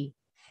cocky.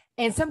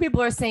 And some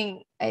people are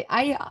saying,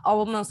 I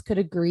almost could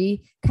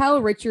agree.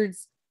 Kyle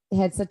Richards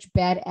had such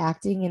bad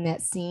acting in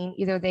that scene.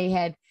 Either they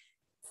had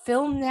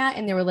filmed that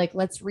and they were like,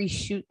 let's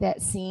reshoot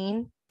that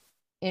scene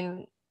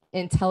and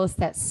tell us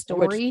that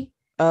story.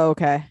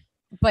 Okay.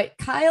 But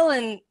Kyle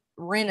and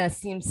Rinna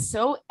seem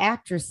so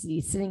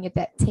actressy sitting at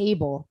that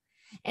table.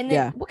 And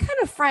then what kind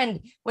of friend,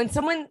 when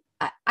someone,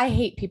 I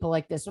hate people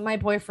like this. When my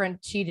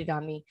boyfriend cheated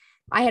on me,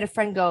 I had a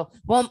friend go,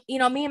 well, me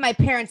and my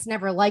parents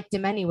never liked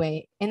him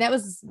anyway. And that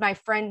was my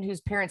friend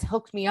whose parents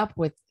hooked me up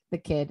with the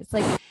kid. It's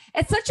like,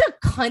 it's such a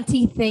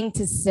cunty thing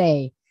to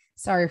say.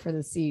 Sorry for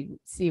the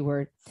C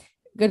word.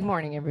 Good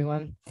morning,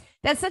 everyone.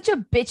 That's such a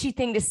bitchy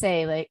thing to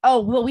say. Like, oh,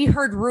 well, we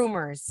heard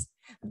rumors.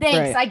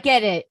 Thanks. Right. I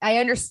get it. I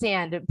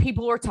understand.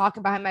 People were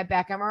talking behind my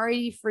back. I'm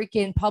already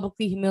freaking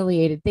publicly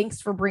humiliated.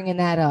 Thanks for bringing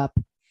that up.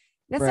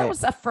 That's not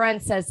what a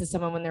friend says to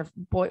someone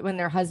when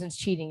their husband's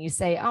cheating. You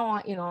say,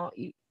 oh,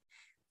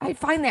 I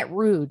find that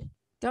rude.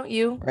 Don't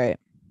you? Right.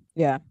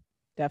 Yeah,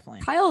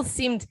 definitely. Kyle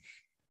seemed,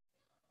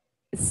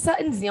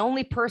 Sutton's the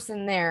only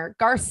person there.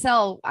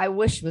 Garcelle, I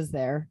wish was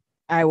there.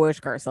 I wish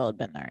Garcelle had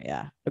been there.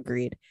 Yeah,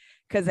 agreed.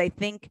 Because I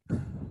think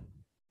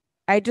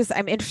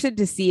I'm interested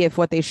to see if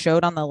what they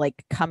showed on the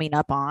coming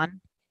up on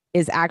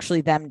is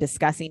actually them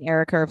discussing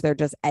Erica, or if they're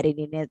just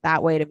editing it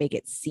that way to make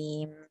it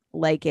seem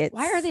like it's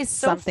why are they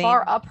so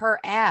far up her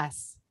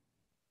ass?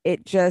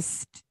 It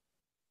just,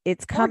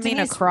 it's Or coming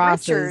Denise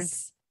across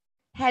Richards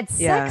had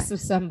Yeah. sex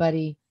with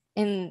somebody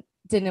and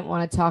didn't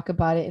want to talk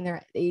about it,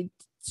 and they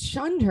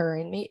shunned her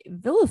and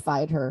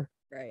vilified her.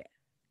 Right.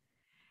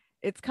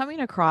 It's coming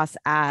across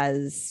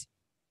as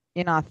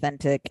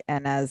inauthentic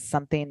and as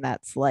something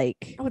that's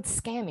like Oh, it's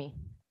scammy.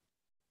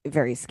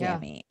 very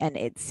scammy. And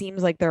it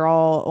seems like they're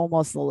all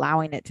almost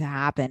allowing it to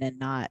happen and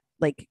not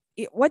like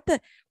what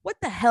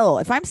the hell?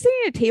 If I'm sitting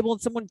at a table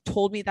and someone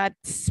told me that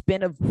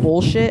spin of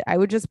bullshit, I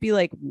would just be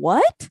like,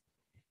 what?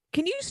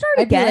 Can you start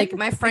I'd be again? like,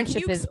 my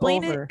friendship is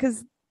over.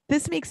 Because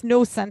this makes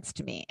no sense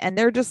to me. And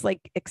they're just like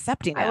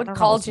accepting it. I would don't know,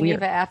 call it's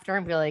Geneva weird. after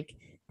and be like,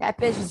 that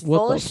bitch is What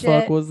full the of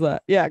fuck shit. was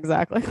that? Yeah,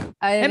 exactly.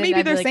 And maybe I'd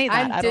be they're like, saying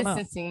that. I I'm don't know.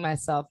 distancing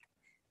myself.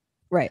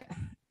 Right.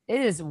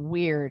 It is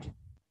weird.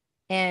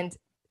 And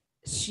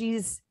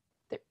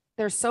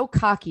they're so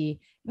cocky.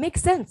 It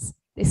makes sense.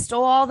 They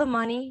stole all the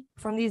money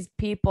from these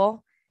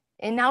people.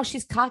 And now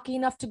she's cocky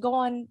enough to go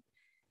on.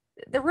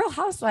 The Real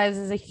Housewives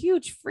is a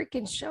huge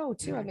freaking show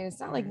too. I mean, it's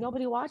not like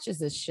nobody watches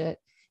this shit.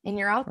 And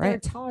you're out there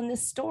telling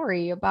this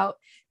story about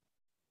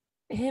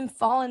him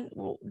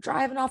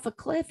driving off a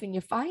cliff, and you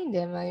find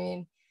him. I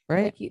mean,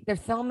 right. Like they're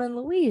filming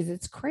Louise.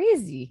 It's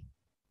crazy.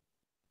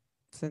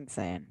 It's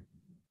insane.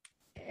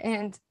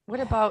 And what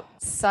about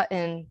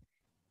Sutton?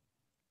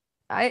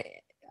 I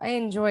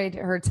enjoyed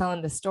her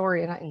telling the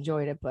story, and I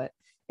enjoyed it, but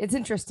it's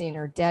interesting.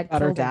 Her dad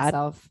killed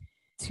himself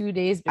 2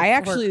 days before I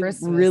actually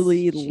Christmas.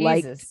 really Jesus.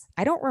 liked.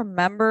 I don't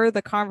remember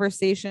the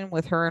conversation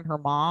with her and her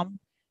mom,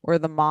 where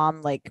the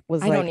mom like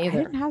was like, I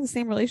didn't have the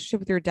same relationship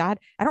with your dad.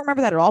 I don't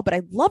remember that at all, but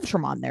I loved her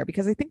mom there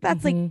because I think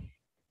that's like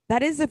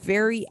that is a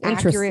very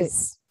accurate.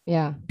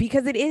 Yeah,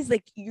 because it is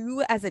like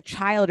you as a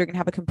child are gonna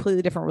have a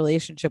completely different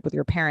relationship with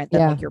your parent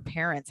than like your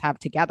parents have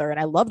together. And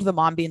I loved the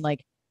mom being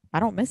like, I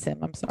don't miss him.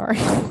 I'm sorry.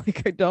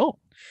 Like I don't.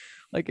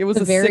 Like it was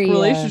a sick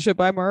relationship.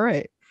 I'm all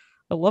right.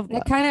 I love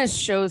that. That kind of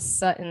shows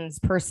Sutton's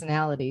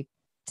personality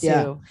too.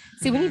 Yeah.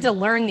 See, we need to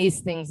learn these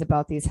things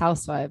about these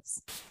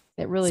housewives.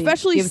 It really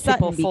especially gives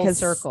Sutton people because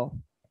full circle.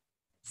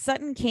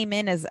 Sutton came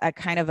in as a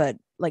kind of a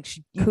like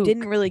you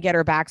didn't really get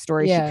her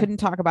backstory. Yeah. She couldn't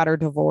talk about her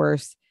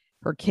divorce,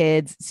 her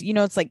kids. So, you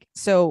know, it's like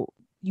so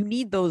you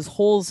need those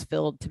holes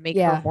filled to make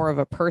her more of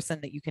a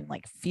person that you can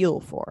like feel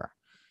for,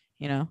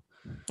 you know.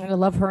 And I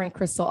love her and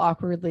Crystal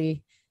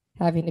awkwardly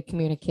having to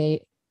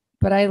communicate,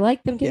 but I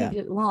like them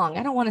getting along.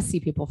 I don't want to see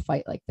people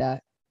fight like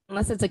that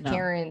unless it's a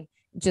Karen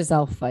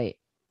Giselle fight,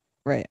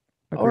 right?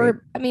 Agreed.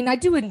 Or I mean, I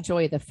do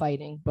enjoy the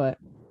fighting, but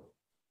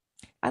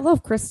I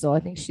love Crystal.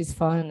 I think she's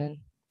fun and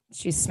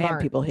she's smart.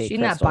 Man, people hate she's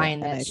Crystal, not buying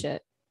that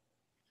shit.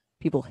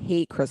 People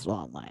hate Crystal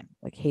online,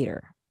 like hate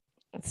her.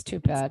 It's too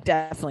bad. It's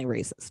definitely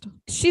racist.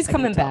 She's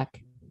coming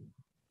back.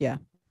 Yeah,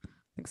 I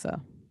think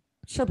so.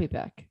 She'll be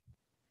back.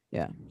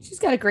 Yeah, she's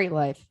got a great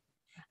life.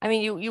 I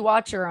mean, you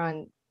watch her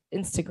on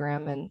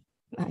Instagram, and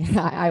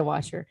I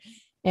watch her,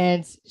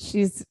 and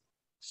she's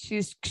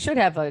should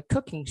have a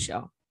cooking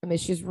show. I mean,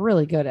 she's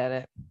really good at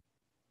it.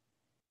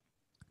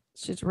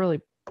 She's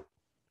really,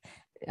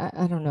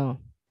 I don't know.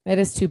 It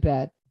is too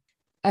bad.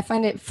 I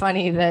find it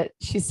funny that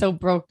she's so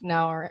broke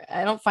now, or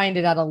I don't find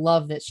it out of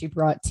love that she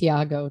brought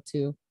Tiago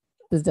to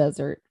the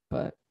desert,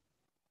 but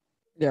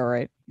yeah,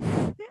 right.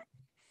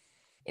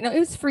 You know, it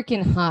was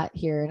freaking hot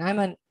here,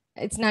 and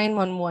it's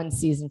 911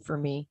 season for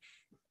me.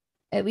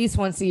 At least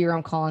once a year,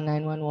 I'm calling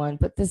 911,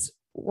 but this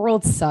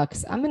world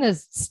sucks. I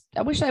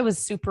wish I was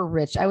super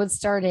rich. I would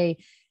start a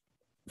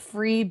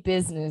free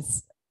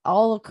business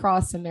all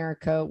across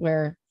America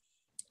where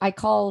I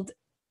called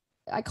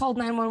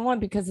 911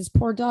 because this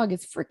poor dog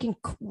is freaking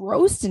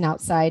roasting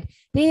outside.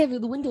 They have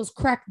the windows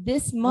cracked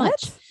this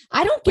much. What?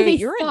 I don't give a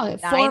you're fuck.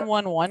 A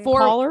 911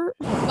 caller?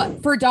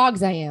 But for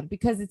dogs, I am,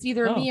 because it's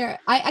either me or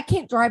I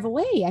can't drive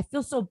away. I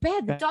feel so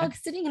bad. The dog's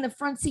sitting in the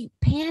front seat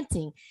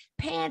panting.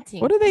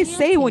 What do they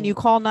say when you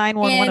call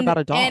 911 about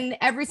a dog? And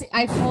everything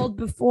I called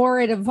before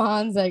at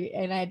Avon's,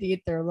 and I had to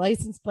get their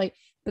license plate.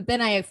 But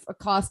then I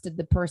accosted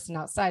the person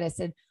outside. I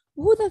said,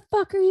 who the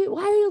fuck are you?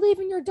 Why are you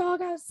leaving your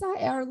dog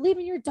outside or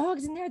leaving your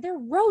dogs in there? They're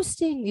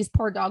roasting. These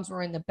poor dogs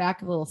were in the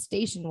back of a little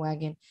station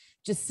wagon,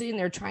 just sitting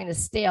there trying to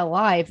stay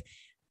alive.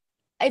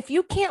 If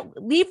you can't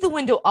leave the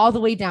window all the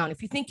way down,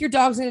 if you think your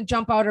dog's going to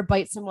jump out or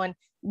bite someone,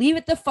 leave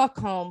it the fuck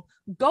home.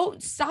 Go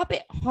stop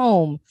at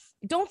home.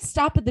 Don't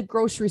stop at the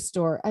grocery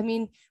store. I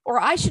mean, or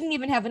I shouldn't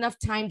even have enough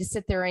time to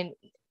sit there and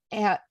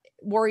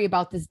worry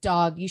about this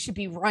dog. You should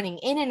be running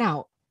in and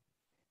out.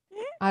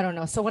 I don't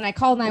know. So when I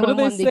call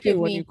 911, they give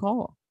me. You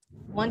call?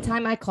 One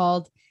time I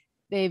called,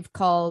 they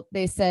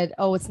said,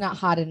 oh, it's not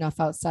hot enough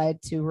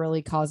outside to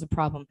really cause a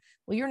problem.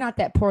 Well, you're not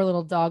that poor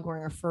little dog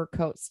wearing a fur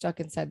coat stuck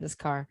inside this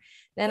car.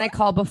 Then I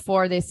called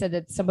before, they said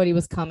that somebody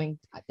was coming.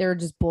 They were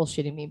just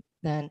bullshitting me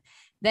then.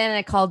 Then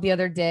I called the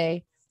other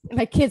day.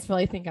 My kids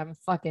probably think I'm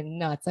fucking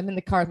nuts. I'm in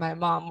the car with my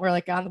mom. We're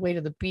like on the way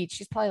to the beach.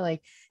 She's probably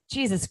like,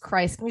 Jesus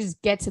Christ, can we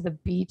just get to the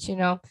beach? You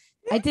know,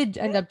 I did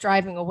end up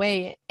driving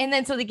away. And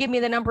then so they give me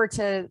the number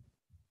to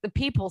the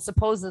people.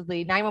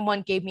 Supposedly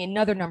 911 gave me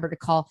another number to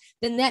call.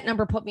 Then that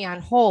number put me on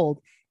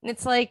hold. And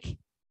it's like,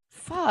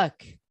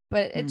 fuck,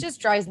 but it just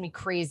drives me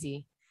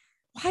crazy.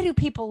 Why do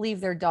people leave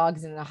their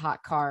dogs in a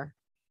hot car?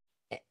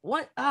 It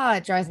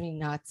drives me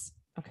nuts.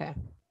 Okay.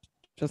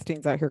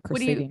 Justine's out here What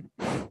do you-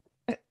 crusading.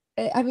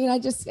 I mean, I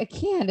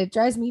can't. It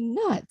drives me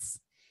nuts.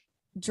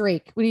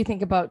 Drake, what do you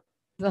think about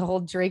the whole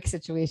Drake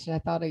situation? I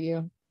thought of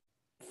you.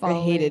 I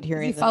hated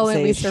hearing you them following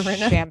say Lisa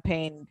Rinna?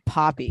 champagne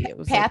poppy. It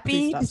was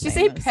Pappy? like, Did she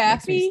say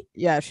Pappy?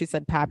 Yeah, she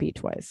said Pappy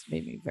twice.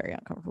 Made me very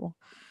uncomfortable.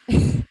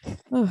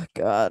 Oh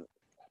God.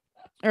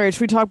 All right,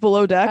 should we talk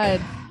below deck?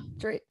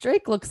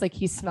 Drake looks like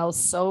he smells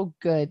so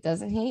good,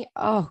 doesn't he?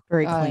 Oh,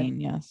 Very God. clean,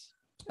 yes.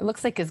 It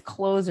looks like his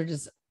clothes are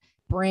just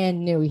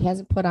brand new.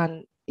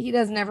 He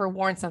doesn't ever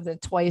worn something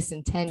twice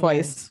in 10 years.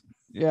 Twice.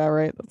 Yeah,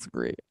 right. That's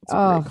great. That's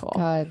a great call.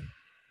 God.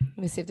 Let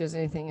me see if there's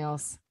anything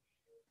else.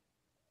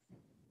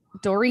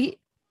 Dorit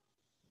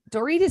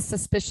is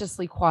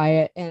suspiciously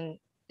quiet, and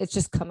it's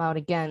just come out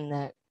again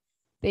that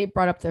they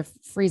brought up their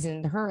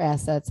freezing her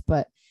assets,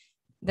 but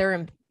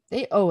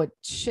they owe a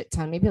shit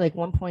ton, maybe like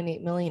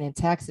 1.8 million in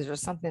taxes or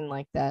something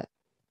like that.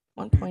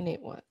 1.8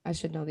 what? I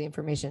should know the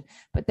information,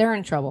 but they're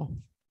in trouble.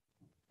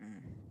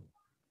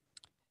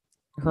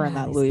 Her in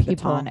that These Louis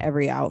people. Vuitton,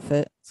 every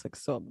outfit. It's like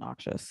so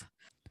obnoxious.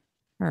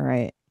 All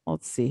right.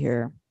 Let's see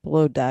here.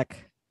 Below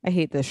deck. I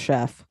hate this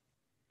chef.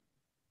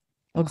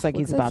 Looks like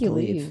he's about to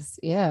leave. Leaves.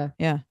 Yeah.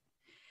 Yeah.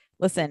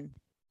 Listen,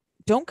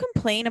 don't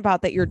complain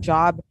about that your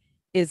job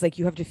is like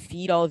you have to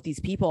feed all of these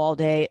people all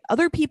day.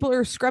 Other people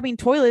are scrubbing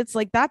toilets.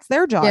 Like that's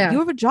their job. Yeah. You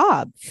have a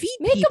job. Feed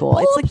Make a people. bowl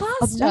It's of like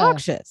pasta.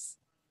 obnoxious.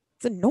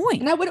 It's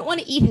annoying. And I wouldn't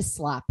want to eat his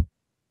slop.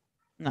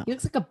 No. He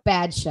looks like a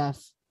bad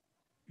chef.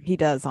 He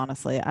does,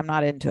 honestly. I'm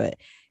not into it.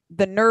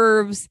 The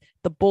nerves,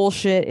 the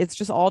bullshit, it's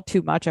just all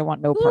too much. I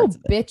want no Little parts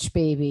of it. bitch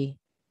baby.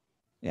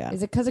 Yeah.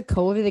 Is it because of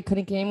COVID they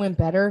couldn't get anyone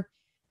better?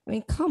 I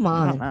mean, come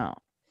I don't on. know.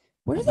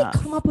 Where do they Enough.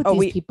 come up with Oh,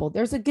 these people?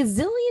 There's a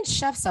gazillion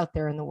chefs out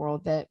there in the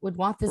world that would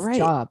want this Right.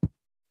 job.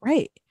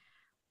 Right.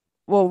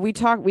 Well, we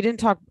didn't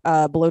talk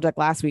below deck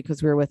last week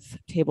because we were with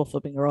table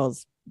flipping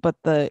girls, but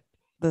the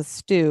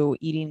stew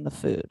eating the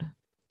food.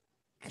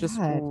 Just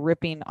God.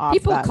 ripping off.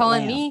 People that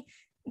calling lamb. me.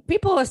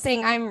 People are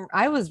saying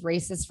I was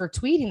racist for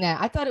tweeting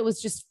that. I thought it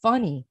was just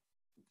funny.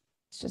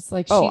 It's just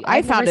like I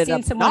I've found never it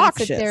seen someone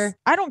obnoxious. sit there.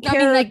 I don't I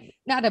care mean, like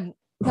not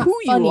who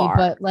you funny, are.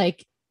 but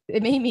like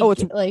it made me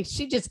like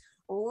she just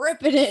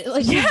ripping it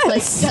like Yes. she's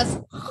like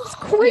just It's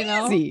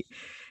crazy.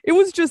 It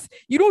was just,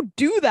 you don't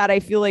do that. I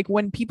feel like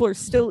when people are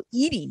still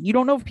eating, you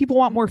don't know if people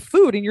want more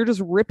food and you're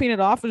just ripping it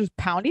off and just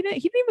pounding it. He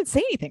didn't even say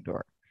anything to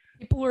her.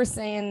 People were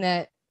saying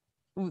that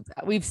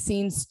we've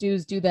seen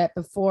stews do that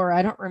before.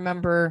 I don't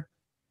remember.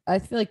 I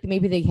feel like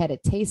maybe they had a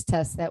taste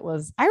test that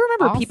was. I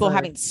remember people offered.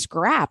 having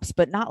scraps,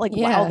 but not like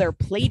Yeah. while they're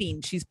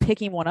plating, she's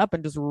picking one up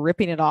and just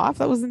ripping it off.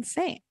 That was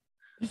insane.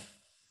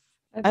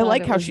 I thought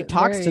like it how was she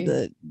talks very-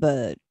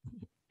 to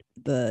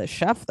the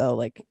chef though.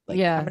 Like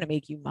Yeah. I'm gonna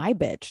make you my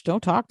bitch.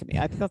 Don't talk to me.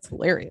 I think that's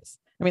hilarious.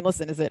 I mean,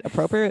 listen, is it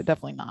appropriate?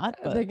 Definitely not.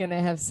 They're But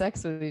gonna have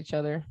sex with each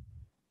other.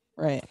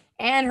 right.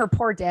 And her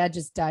poor dad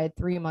just died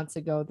 3 months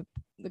ago.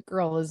 The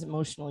girl is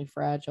emotionally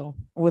fragile.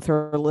 With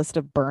her list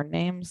of burn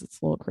names,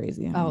 it's a little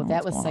crazy. I don't Oh, know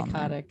that what's was going on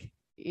there. psychotic. A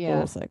Yeah,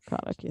 little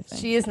psychotic, you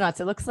think? she is nuts.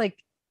 It looks like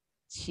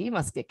she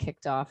must get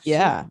kicked off. She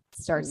Yeah.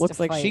 starts. Looks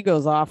to like she fight.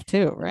 goes off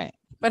too, right?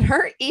 But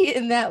her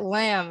eating that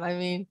lamb. I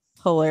mean,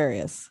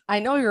 Hilarious. I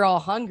know you're all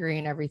hungry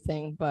and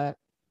everything, but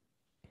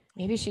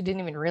maybe she didn't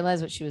even realize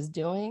what she was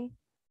doing.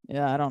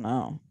 Yeah, I don't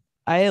know.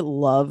 I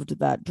loved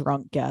that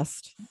drunk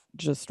guest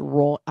just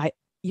roll.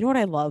 You know what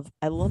I love?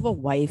 I love a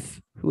wife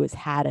who has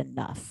had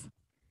enough.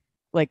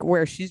 Like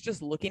where she's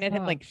just looking at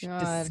him Oh, like she's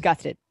God.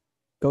 disgusted.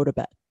 Go to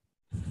bed.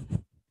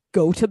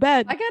 Go to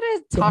bed. I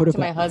gotta Go talk to to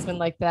my bed. husband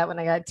like that when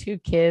I got 2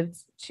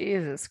 kids.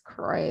 Jesus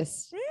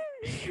Christ.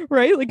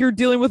 Right? Like you're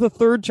dealing with a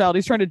third child.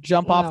 He's trying to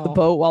jump off the No.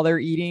 boat while they're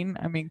eating.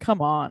 I mean,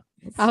 come on.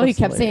 It's How he just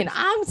kept saying, hilarious.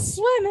 I'm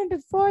swimming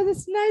before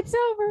this night's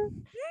over.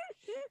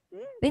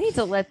 They need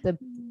to let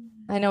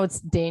I know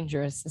it's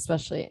dangerous,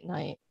 especially at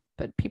night,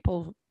 but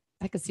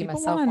I could see People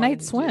myself want a wanting night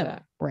to do swim,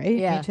 that. right?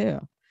 Yeah. Me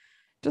too.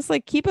 Just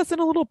like keep us in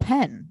a little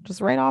pen,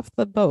 just right off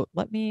the boat.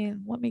 Let me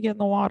get in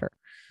the water.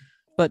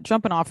 But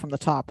jumping off from the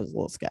top is a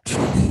little sketchy.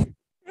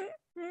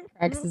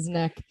 Cracks his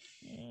neck.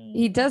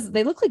 He does.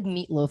 They look like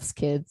Meatloaf's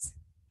kids,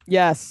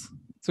 Yes,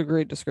 it's a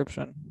great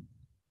description.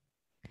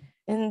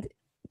 and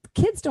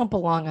kids don't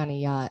belong on a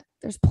yacht.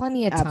 There's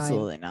plenty of time.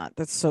 Absolutely not.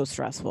 That's so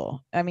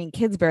stressful. I mean,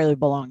 kids barely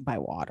belong by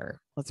water.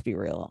 Let's be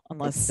real.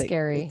 Unless It's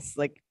scary. It's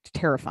like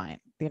terrifying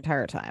the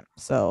entire time.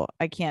 So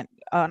I can't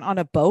on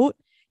a boat.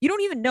 You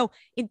don't even know.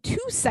 In 2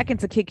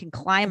 seconds, a kid can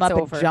climb It's up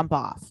over. and jump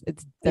off.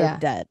 They're Yeah.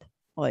 dead.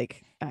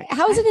 Like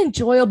How is it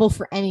enjoyable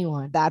for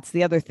anyone? That's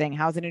the other thing.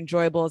 How's it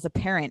enjoyable as a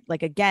parent?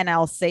 Like again,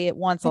 I'll say it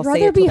once. I'd I'll say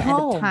rather it till be the end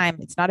home. of time.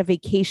 It's not a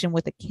vacation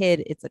with a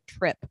kid. It's a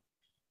trip.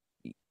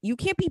 You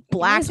can't be You might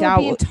blacked as well out.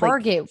 Be in like-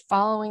 Target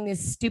following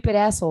these stupid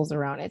assholes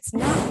around. It's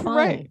not fun.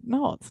 right?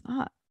 No, it's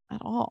not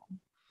at all.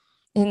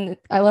 And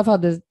I love how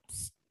the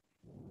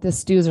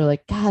stews are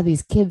like, God,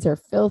 these kids are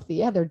filthy.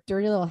 Yeah, their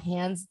dirty little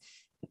hands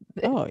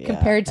Oh yeah.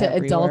 compared to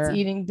adults everywhere.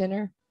 eating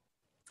dinner.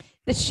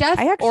 The chef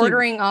I actually-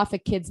 ordering off a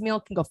kid's meal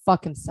can go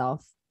fuck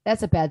himself.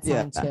 That's a bad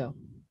sign Yeah. too.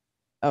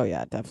 Oh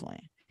yeah,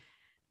 definitely.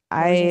 What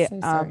was I say?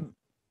 Sorry.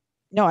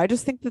 no, I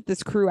just think that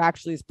this crew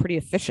actually is pretty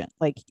efficient.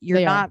 Like you're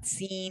They are. not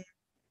seeing.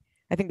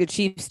 I think the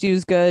chief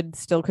stew's good.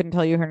 Still couldn't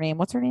tell you her name.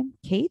 What's her name?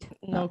 Kate?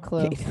 No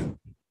clue. Kate.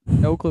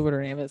 No clue what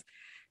her name is.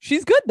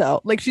 She's good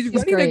though. Like she's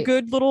running a great.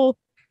 good little.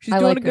 She's I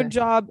doing like a good her.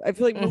 job. I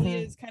feel like Mhm. Malia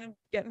is kind of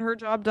getting her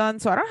job done.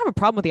 So I don't have a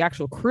problem with the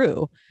actual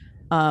crew,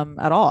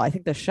 at all. I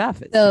think the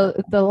chef is.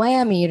 The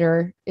lamb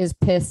eater is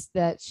pissed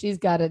that she's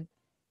got to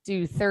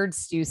do third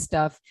stew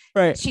stuff.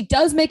 right. She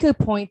does make a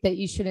point that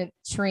you shouldn't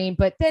train,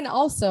 but then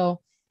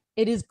also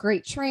it is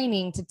great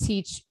training to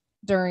teach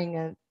during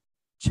a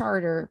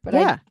charter. But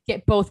Yeah. I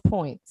get both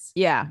points.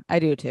 Yeah, I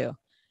do too.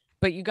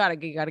 But you gotta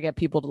get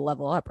people to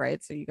level up,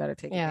 right? So you gotta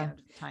take Yeah. advantage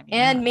of the time. you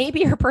And have.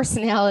 maybe her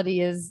personality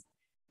is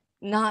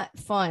not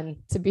fun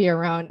to be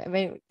around. I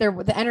mean,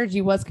 the energy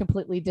was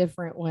completely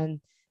different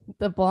when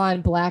the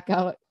blonde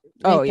blackout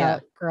Oh, yeah.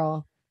 makeout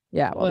girl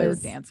yeah, while they were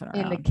was dancing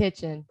in around. the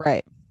kitchen.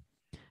 Right.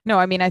 No,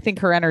 I mean I think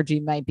her energy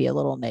might be a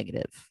little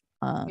negative.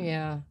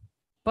 Yeah,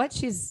 but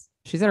she's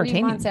She's 3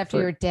 entertaining. months after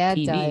for your dad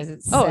TV. dies.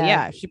 It's Oh sad.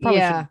 yeah, she probably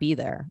Yeah. shouldn't be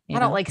there. I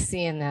don't like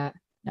seeing that.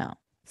 No.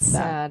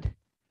 Sad.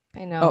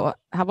 I know. Oh,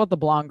 how about the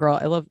blonde girl?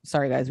 I love.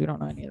 Sorry guys, we don't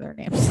know any of their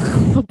names.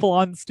 The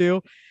blonde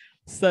stew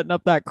setting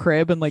up that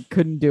crib and like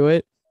couldn't do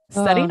it.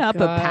 Setting Oh, up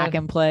a pack God.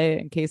 and play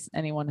in case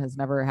anyone has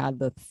never had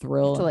the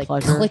thrill to and like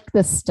pleasure. click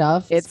the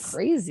stuff. It's It's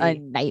crazy. a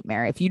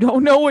nightmare. If you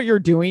don't know what you're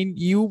doing,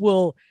 you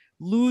will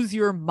lose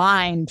your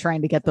mind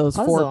trying to get those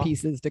Puzzle. 4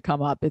 pieces to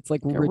come up. It's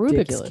like A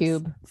ridiculous. Rubik's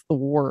Cube. It's the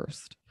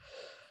worst.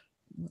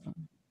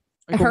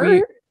 Like Her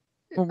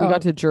when we oh.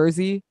 got to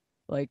Jersey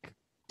like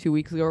 2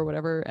 weeks ago or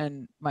whatever,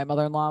 and my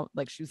mother-in-law,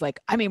 like she was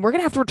like, I mean, we're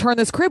gonna have to return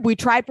this crib. We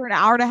tried for an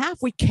hour and a half.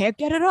 We can't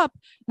get it up.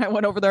 And I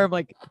went over there. I'm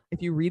like,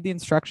 if you read the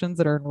instructions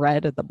that are in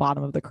red at the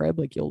bottom of the crib,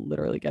 like you'll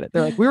literally get it.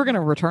 They're like, we were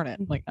gonna return it.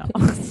 I'm like,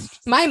 no.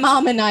 My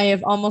mom and I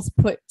have almost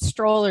put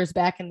strollers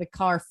back in the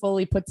car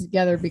fully put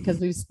together because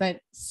we've spent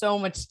so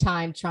much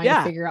time trying Yeah.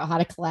 to figure out how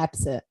to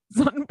collapse it.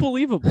 It's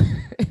unbelievable.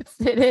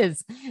 It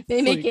is. They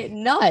It's make like- it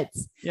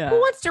nuts. Yeah. Who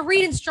wants to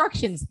read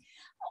instructions?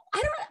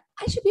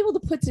 I should be able to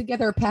put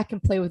together a pack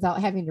and play without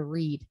having to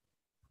read.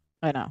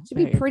 I know. Should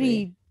I be agree.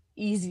 pretty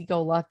easy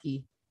go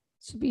lucky.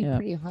 Should be Yeah.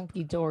 pretty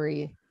hunky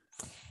dory.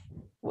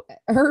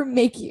 Her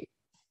make you.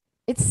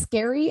 It's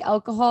scary.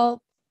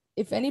 Alcohol.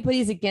 If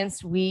anybody's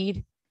against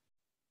weed,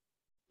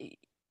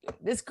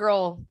 this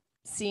girl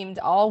seemed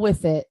all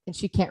with it, and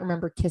she can't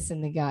remember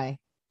kissing the guy.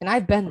 And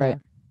I've been Right.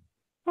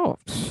 there. Oh,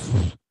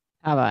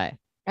 have I?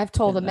 I've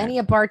told Been many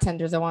a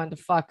bartenders I wanted to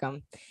fuck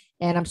them,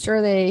 and I'm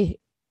sure they,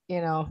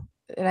 and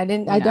I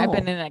didn't. I don't. I've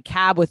been in a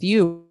cab with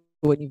you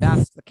when you've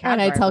asked the cab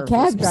And I tell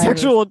driver for cab some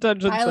sexual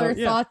attention. Tyler so,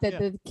 yeah, thought that yeah.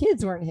 the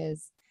kids weren't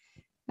his.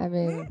 I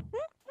mean,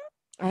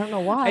 I don't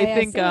know why. I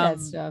think, say that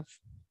stuff.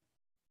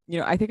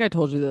 I think I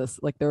told you this.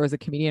 Like there was a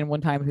comedian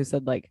one time who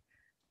said like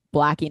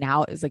blacking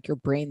out is like your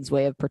brain's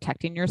way of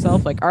protecting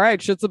yourself. Like, all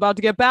right, shit's about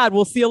to get bad.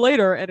 We'll see you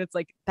later. And it's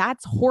like,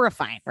 that's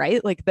horrifying,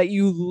 right? Like that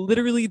you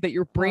literally, that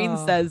your brain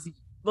Oh. says,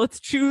 let's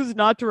choose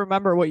not to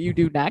remember what you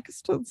do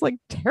next. It's like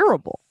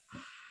terrible.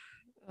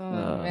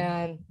 Oh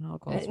man.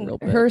 Alcohol's a And real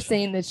her bitch.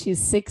 saying that she's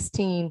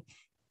 16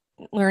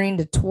 learning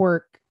to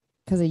twerk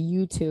because of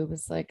YouTube.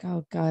 It's like,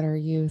 oh God, our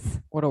youth.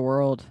 What a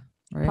world.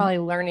 Right? Probably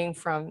learning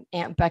from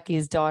Aunt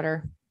Becky's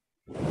daughter.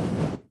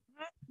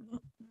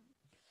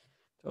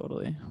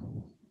 Totally.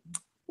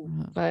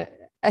 But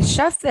a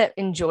chef that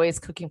enjoys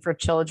cooking for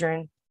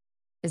children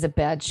is a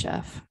bad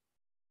chef.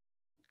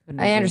 Couldn't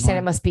I agree understand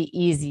it more. must be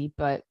easy,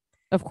 but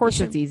Of course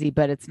should- it's easy,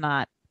 but it's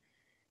not.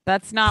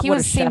 That's not he what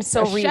was a chef. seemed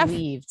so a chef,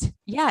 relieved.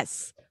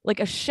 yes, like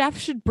a chef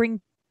should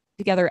bring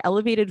together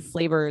elevated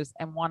flavors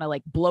and want to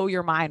like blow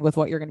your mind with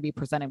what you're going to be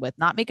presented with,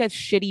 not make a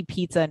shitty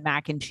pizza and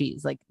mac and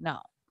cheese. Like no.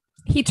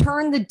 He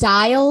turned the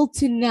dial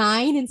to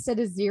 9 instead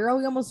of 0.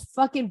 He almost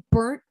fucking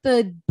burnt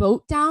the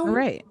boat down. All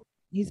right,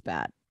 he's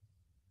bad.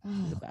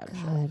 Oh, a bad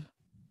chef. God.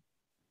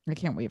 I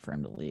can't wait for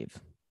him to leave.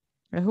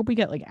 I hope we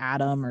get like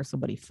Adam or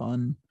somebody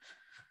fun.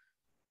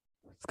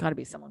 It's got to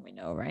be someone we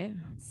know, right?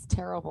 It's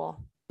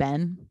terrible.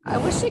 Ben. I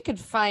wish I could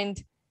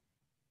find.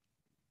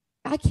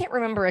 I can't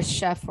remember a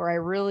chef where I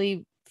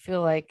really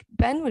feel like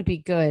Ben would be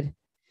good.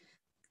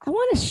 I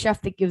want a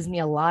chef that gives me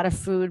a lot of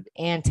food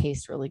and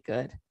tastes really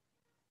good.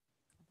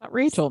 Not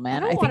Rachel,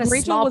 man. don't I want think a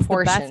Rachel small was the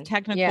portion. best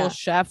technical Yeah.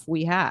 chef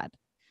we've had.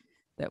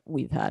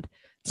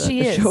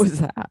 She the is. show is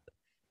that.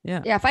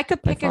 Yeah. Yeah, if I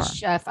could By pick a far.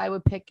 chef, I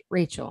would pick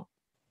Rachel.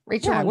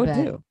 Rachel Yeah, I and would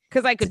Ben. do.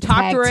 Because I could It's a talk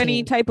tag to her any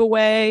team. type of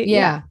way.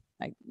 Yeah.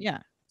 Yeah.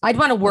 I'd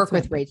want to work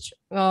That's with what- Rachel.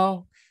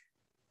 Well,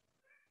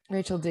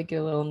 Rachel did get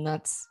a little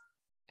nuts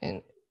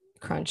in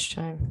crunch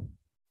time.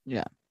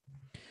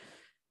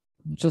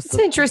 Just It's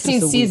an interesting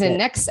just a wee season. bit.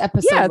 Next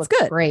episode Yeah, it's looks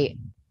good. great.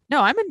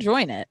 No, I'm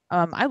enjoying it.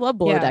 I love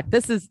Below Yeah. Deck.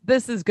 This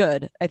is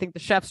good. I think the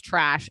chef's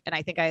trash, and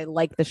I think I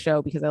like the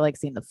show because I like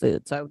seeing the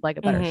food. So I would like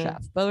a better Mhm.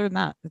 chef. But other than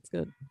that, it's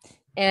good.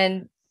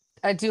 And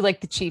I do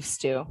like the chief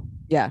stew.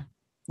 Yeah.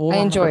 I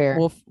enjoy her.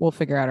 We'll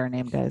figure out our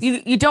name, guys.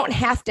 You don't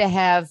have to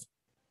have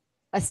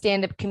a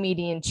stand-up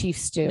comedian chief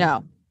stew.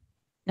 No.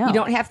 No, You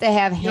don't have to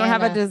have you don't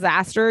have a Hannah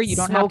disaster. You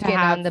don't have to smoking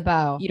have on the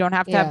bow. you don't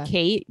have to Yeah. have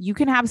Kate. You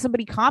can have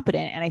somebody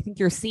competent. And I think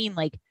you're seeing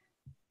like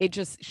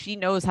she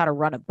knows how to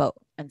run a boat.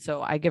 And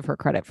so I give her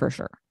credit for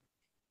sure.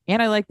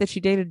 And I like that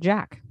she dated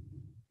Jack.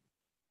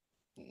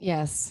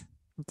 Yes.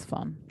 It's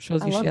fun.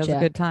 Shows I you she love has Jack. a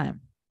good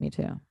time. Me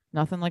too.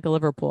 Nothing like a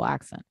Liverpool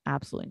accent.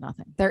 Absolutely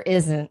nothing. There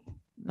isn't.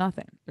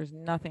 Nothing. There's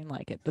nothing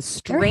like it. The They're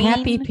strain.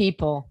 happy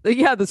people.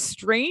 Yeah, the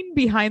strain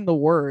behind the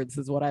words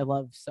is what I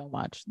love so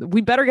much.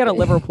 We better get a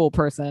Liverpool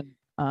person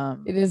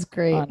It is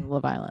great. on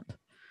Love Island.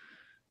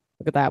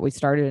 Look at that. We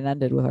started and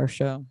ended with our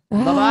show.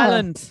 Love Ah.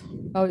 Island.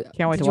 Oh,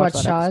 Can't wait did to you watch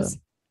watch that Shaw's? episode.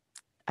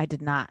 I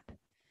did not.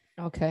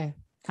 Okay.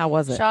 How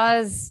was it?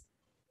 Shaw's.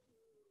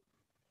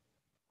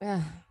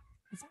 Yeah,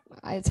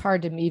 it's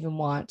hard to even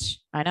watch.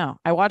 I know.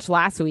 I watched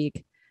last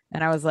week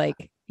and I was like,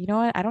 you know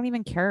what? I don't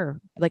even care.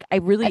 Like I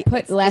really I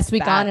put last it's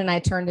week bad. on and I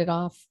turned it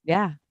off.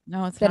 Yeah.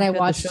 No, it's Then not I good.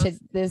 watched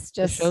this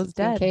just show's in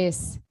dead.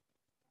 case.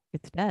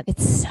 It's dead. It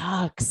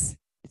sucks.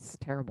 It's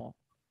terrible.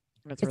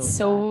 It's really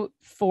so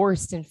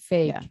forced and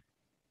fake. Yeah,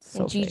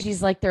 so and fake.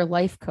 Gigi's like their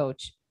life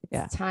coach. It's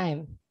Yeah.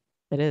 time.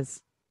 It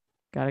is.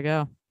 Gotta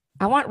go.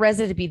 I want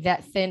Reza to be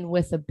that thin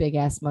with a big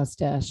ass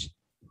mustache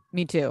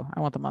Me too. I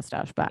want the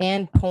mustache back.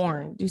 and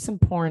porn. Do some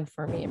porn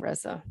for me,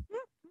 Reza.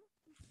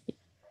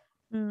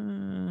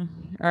 All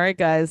right,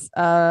 guys.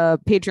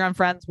 Patreon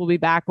friends will be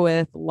back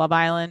with Love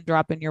Island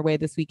dropping your way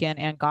this weekend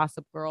and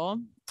Gossip Girl.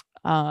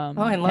 And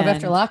Love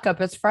After Lockup.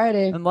 It's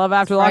Friday. And Love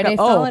After Friday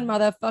Lockup. Felon,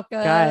 motherfuckers.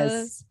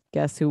 guys,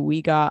 guess who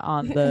we got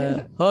on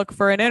the hook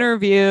for an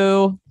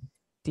interview?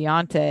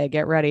 Deontay,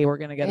 get ready. We're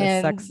gonna get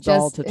a sex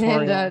doll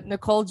tutorial. And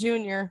Nicole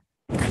Jr.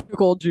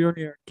 Nicole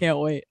Jr. Can't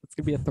wait. It's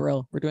gonna be a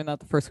thrill. We're doing that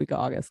the first week of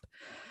August.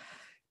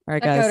 All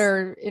right, Check guys. out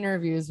our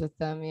interviews with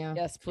them. Yeah.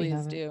 Yes, if you please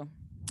haven't. do.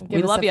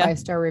 Give us love a ya.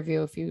 5-star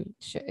review if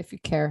you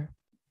care.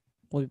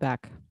 We'll be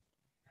back.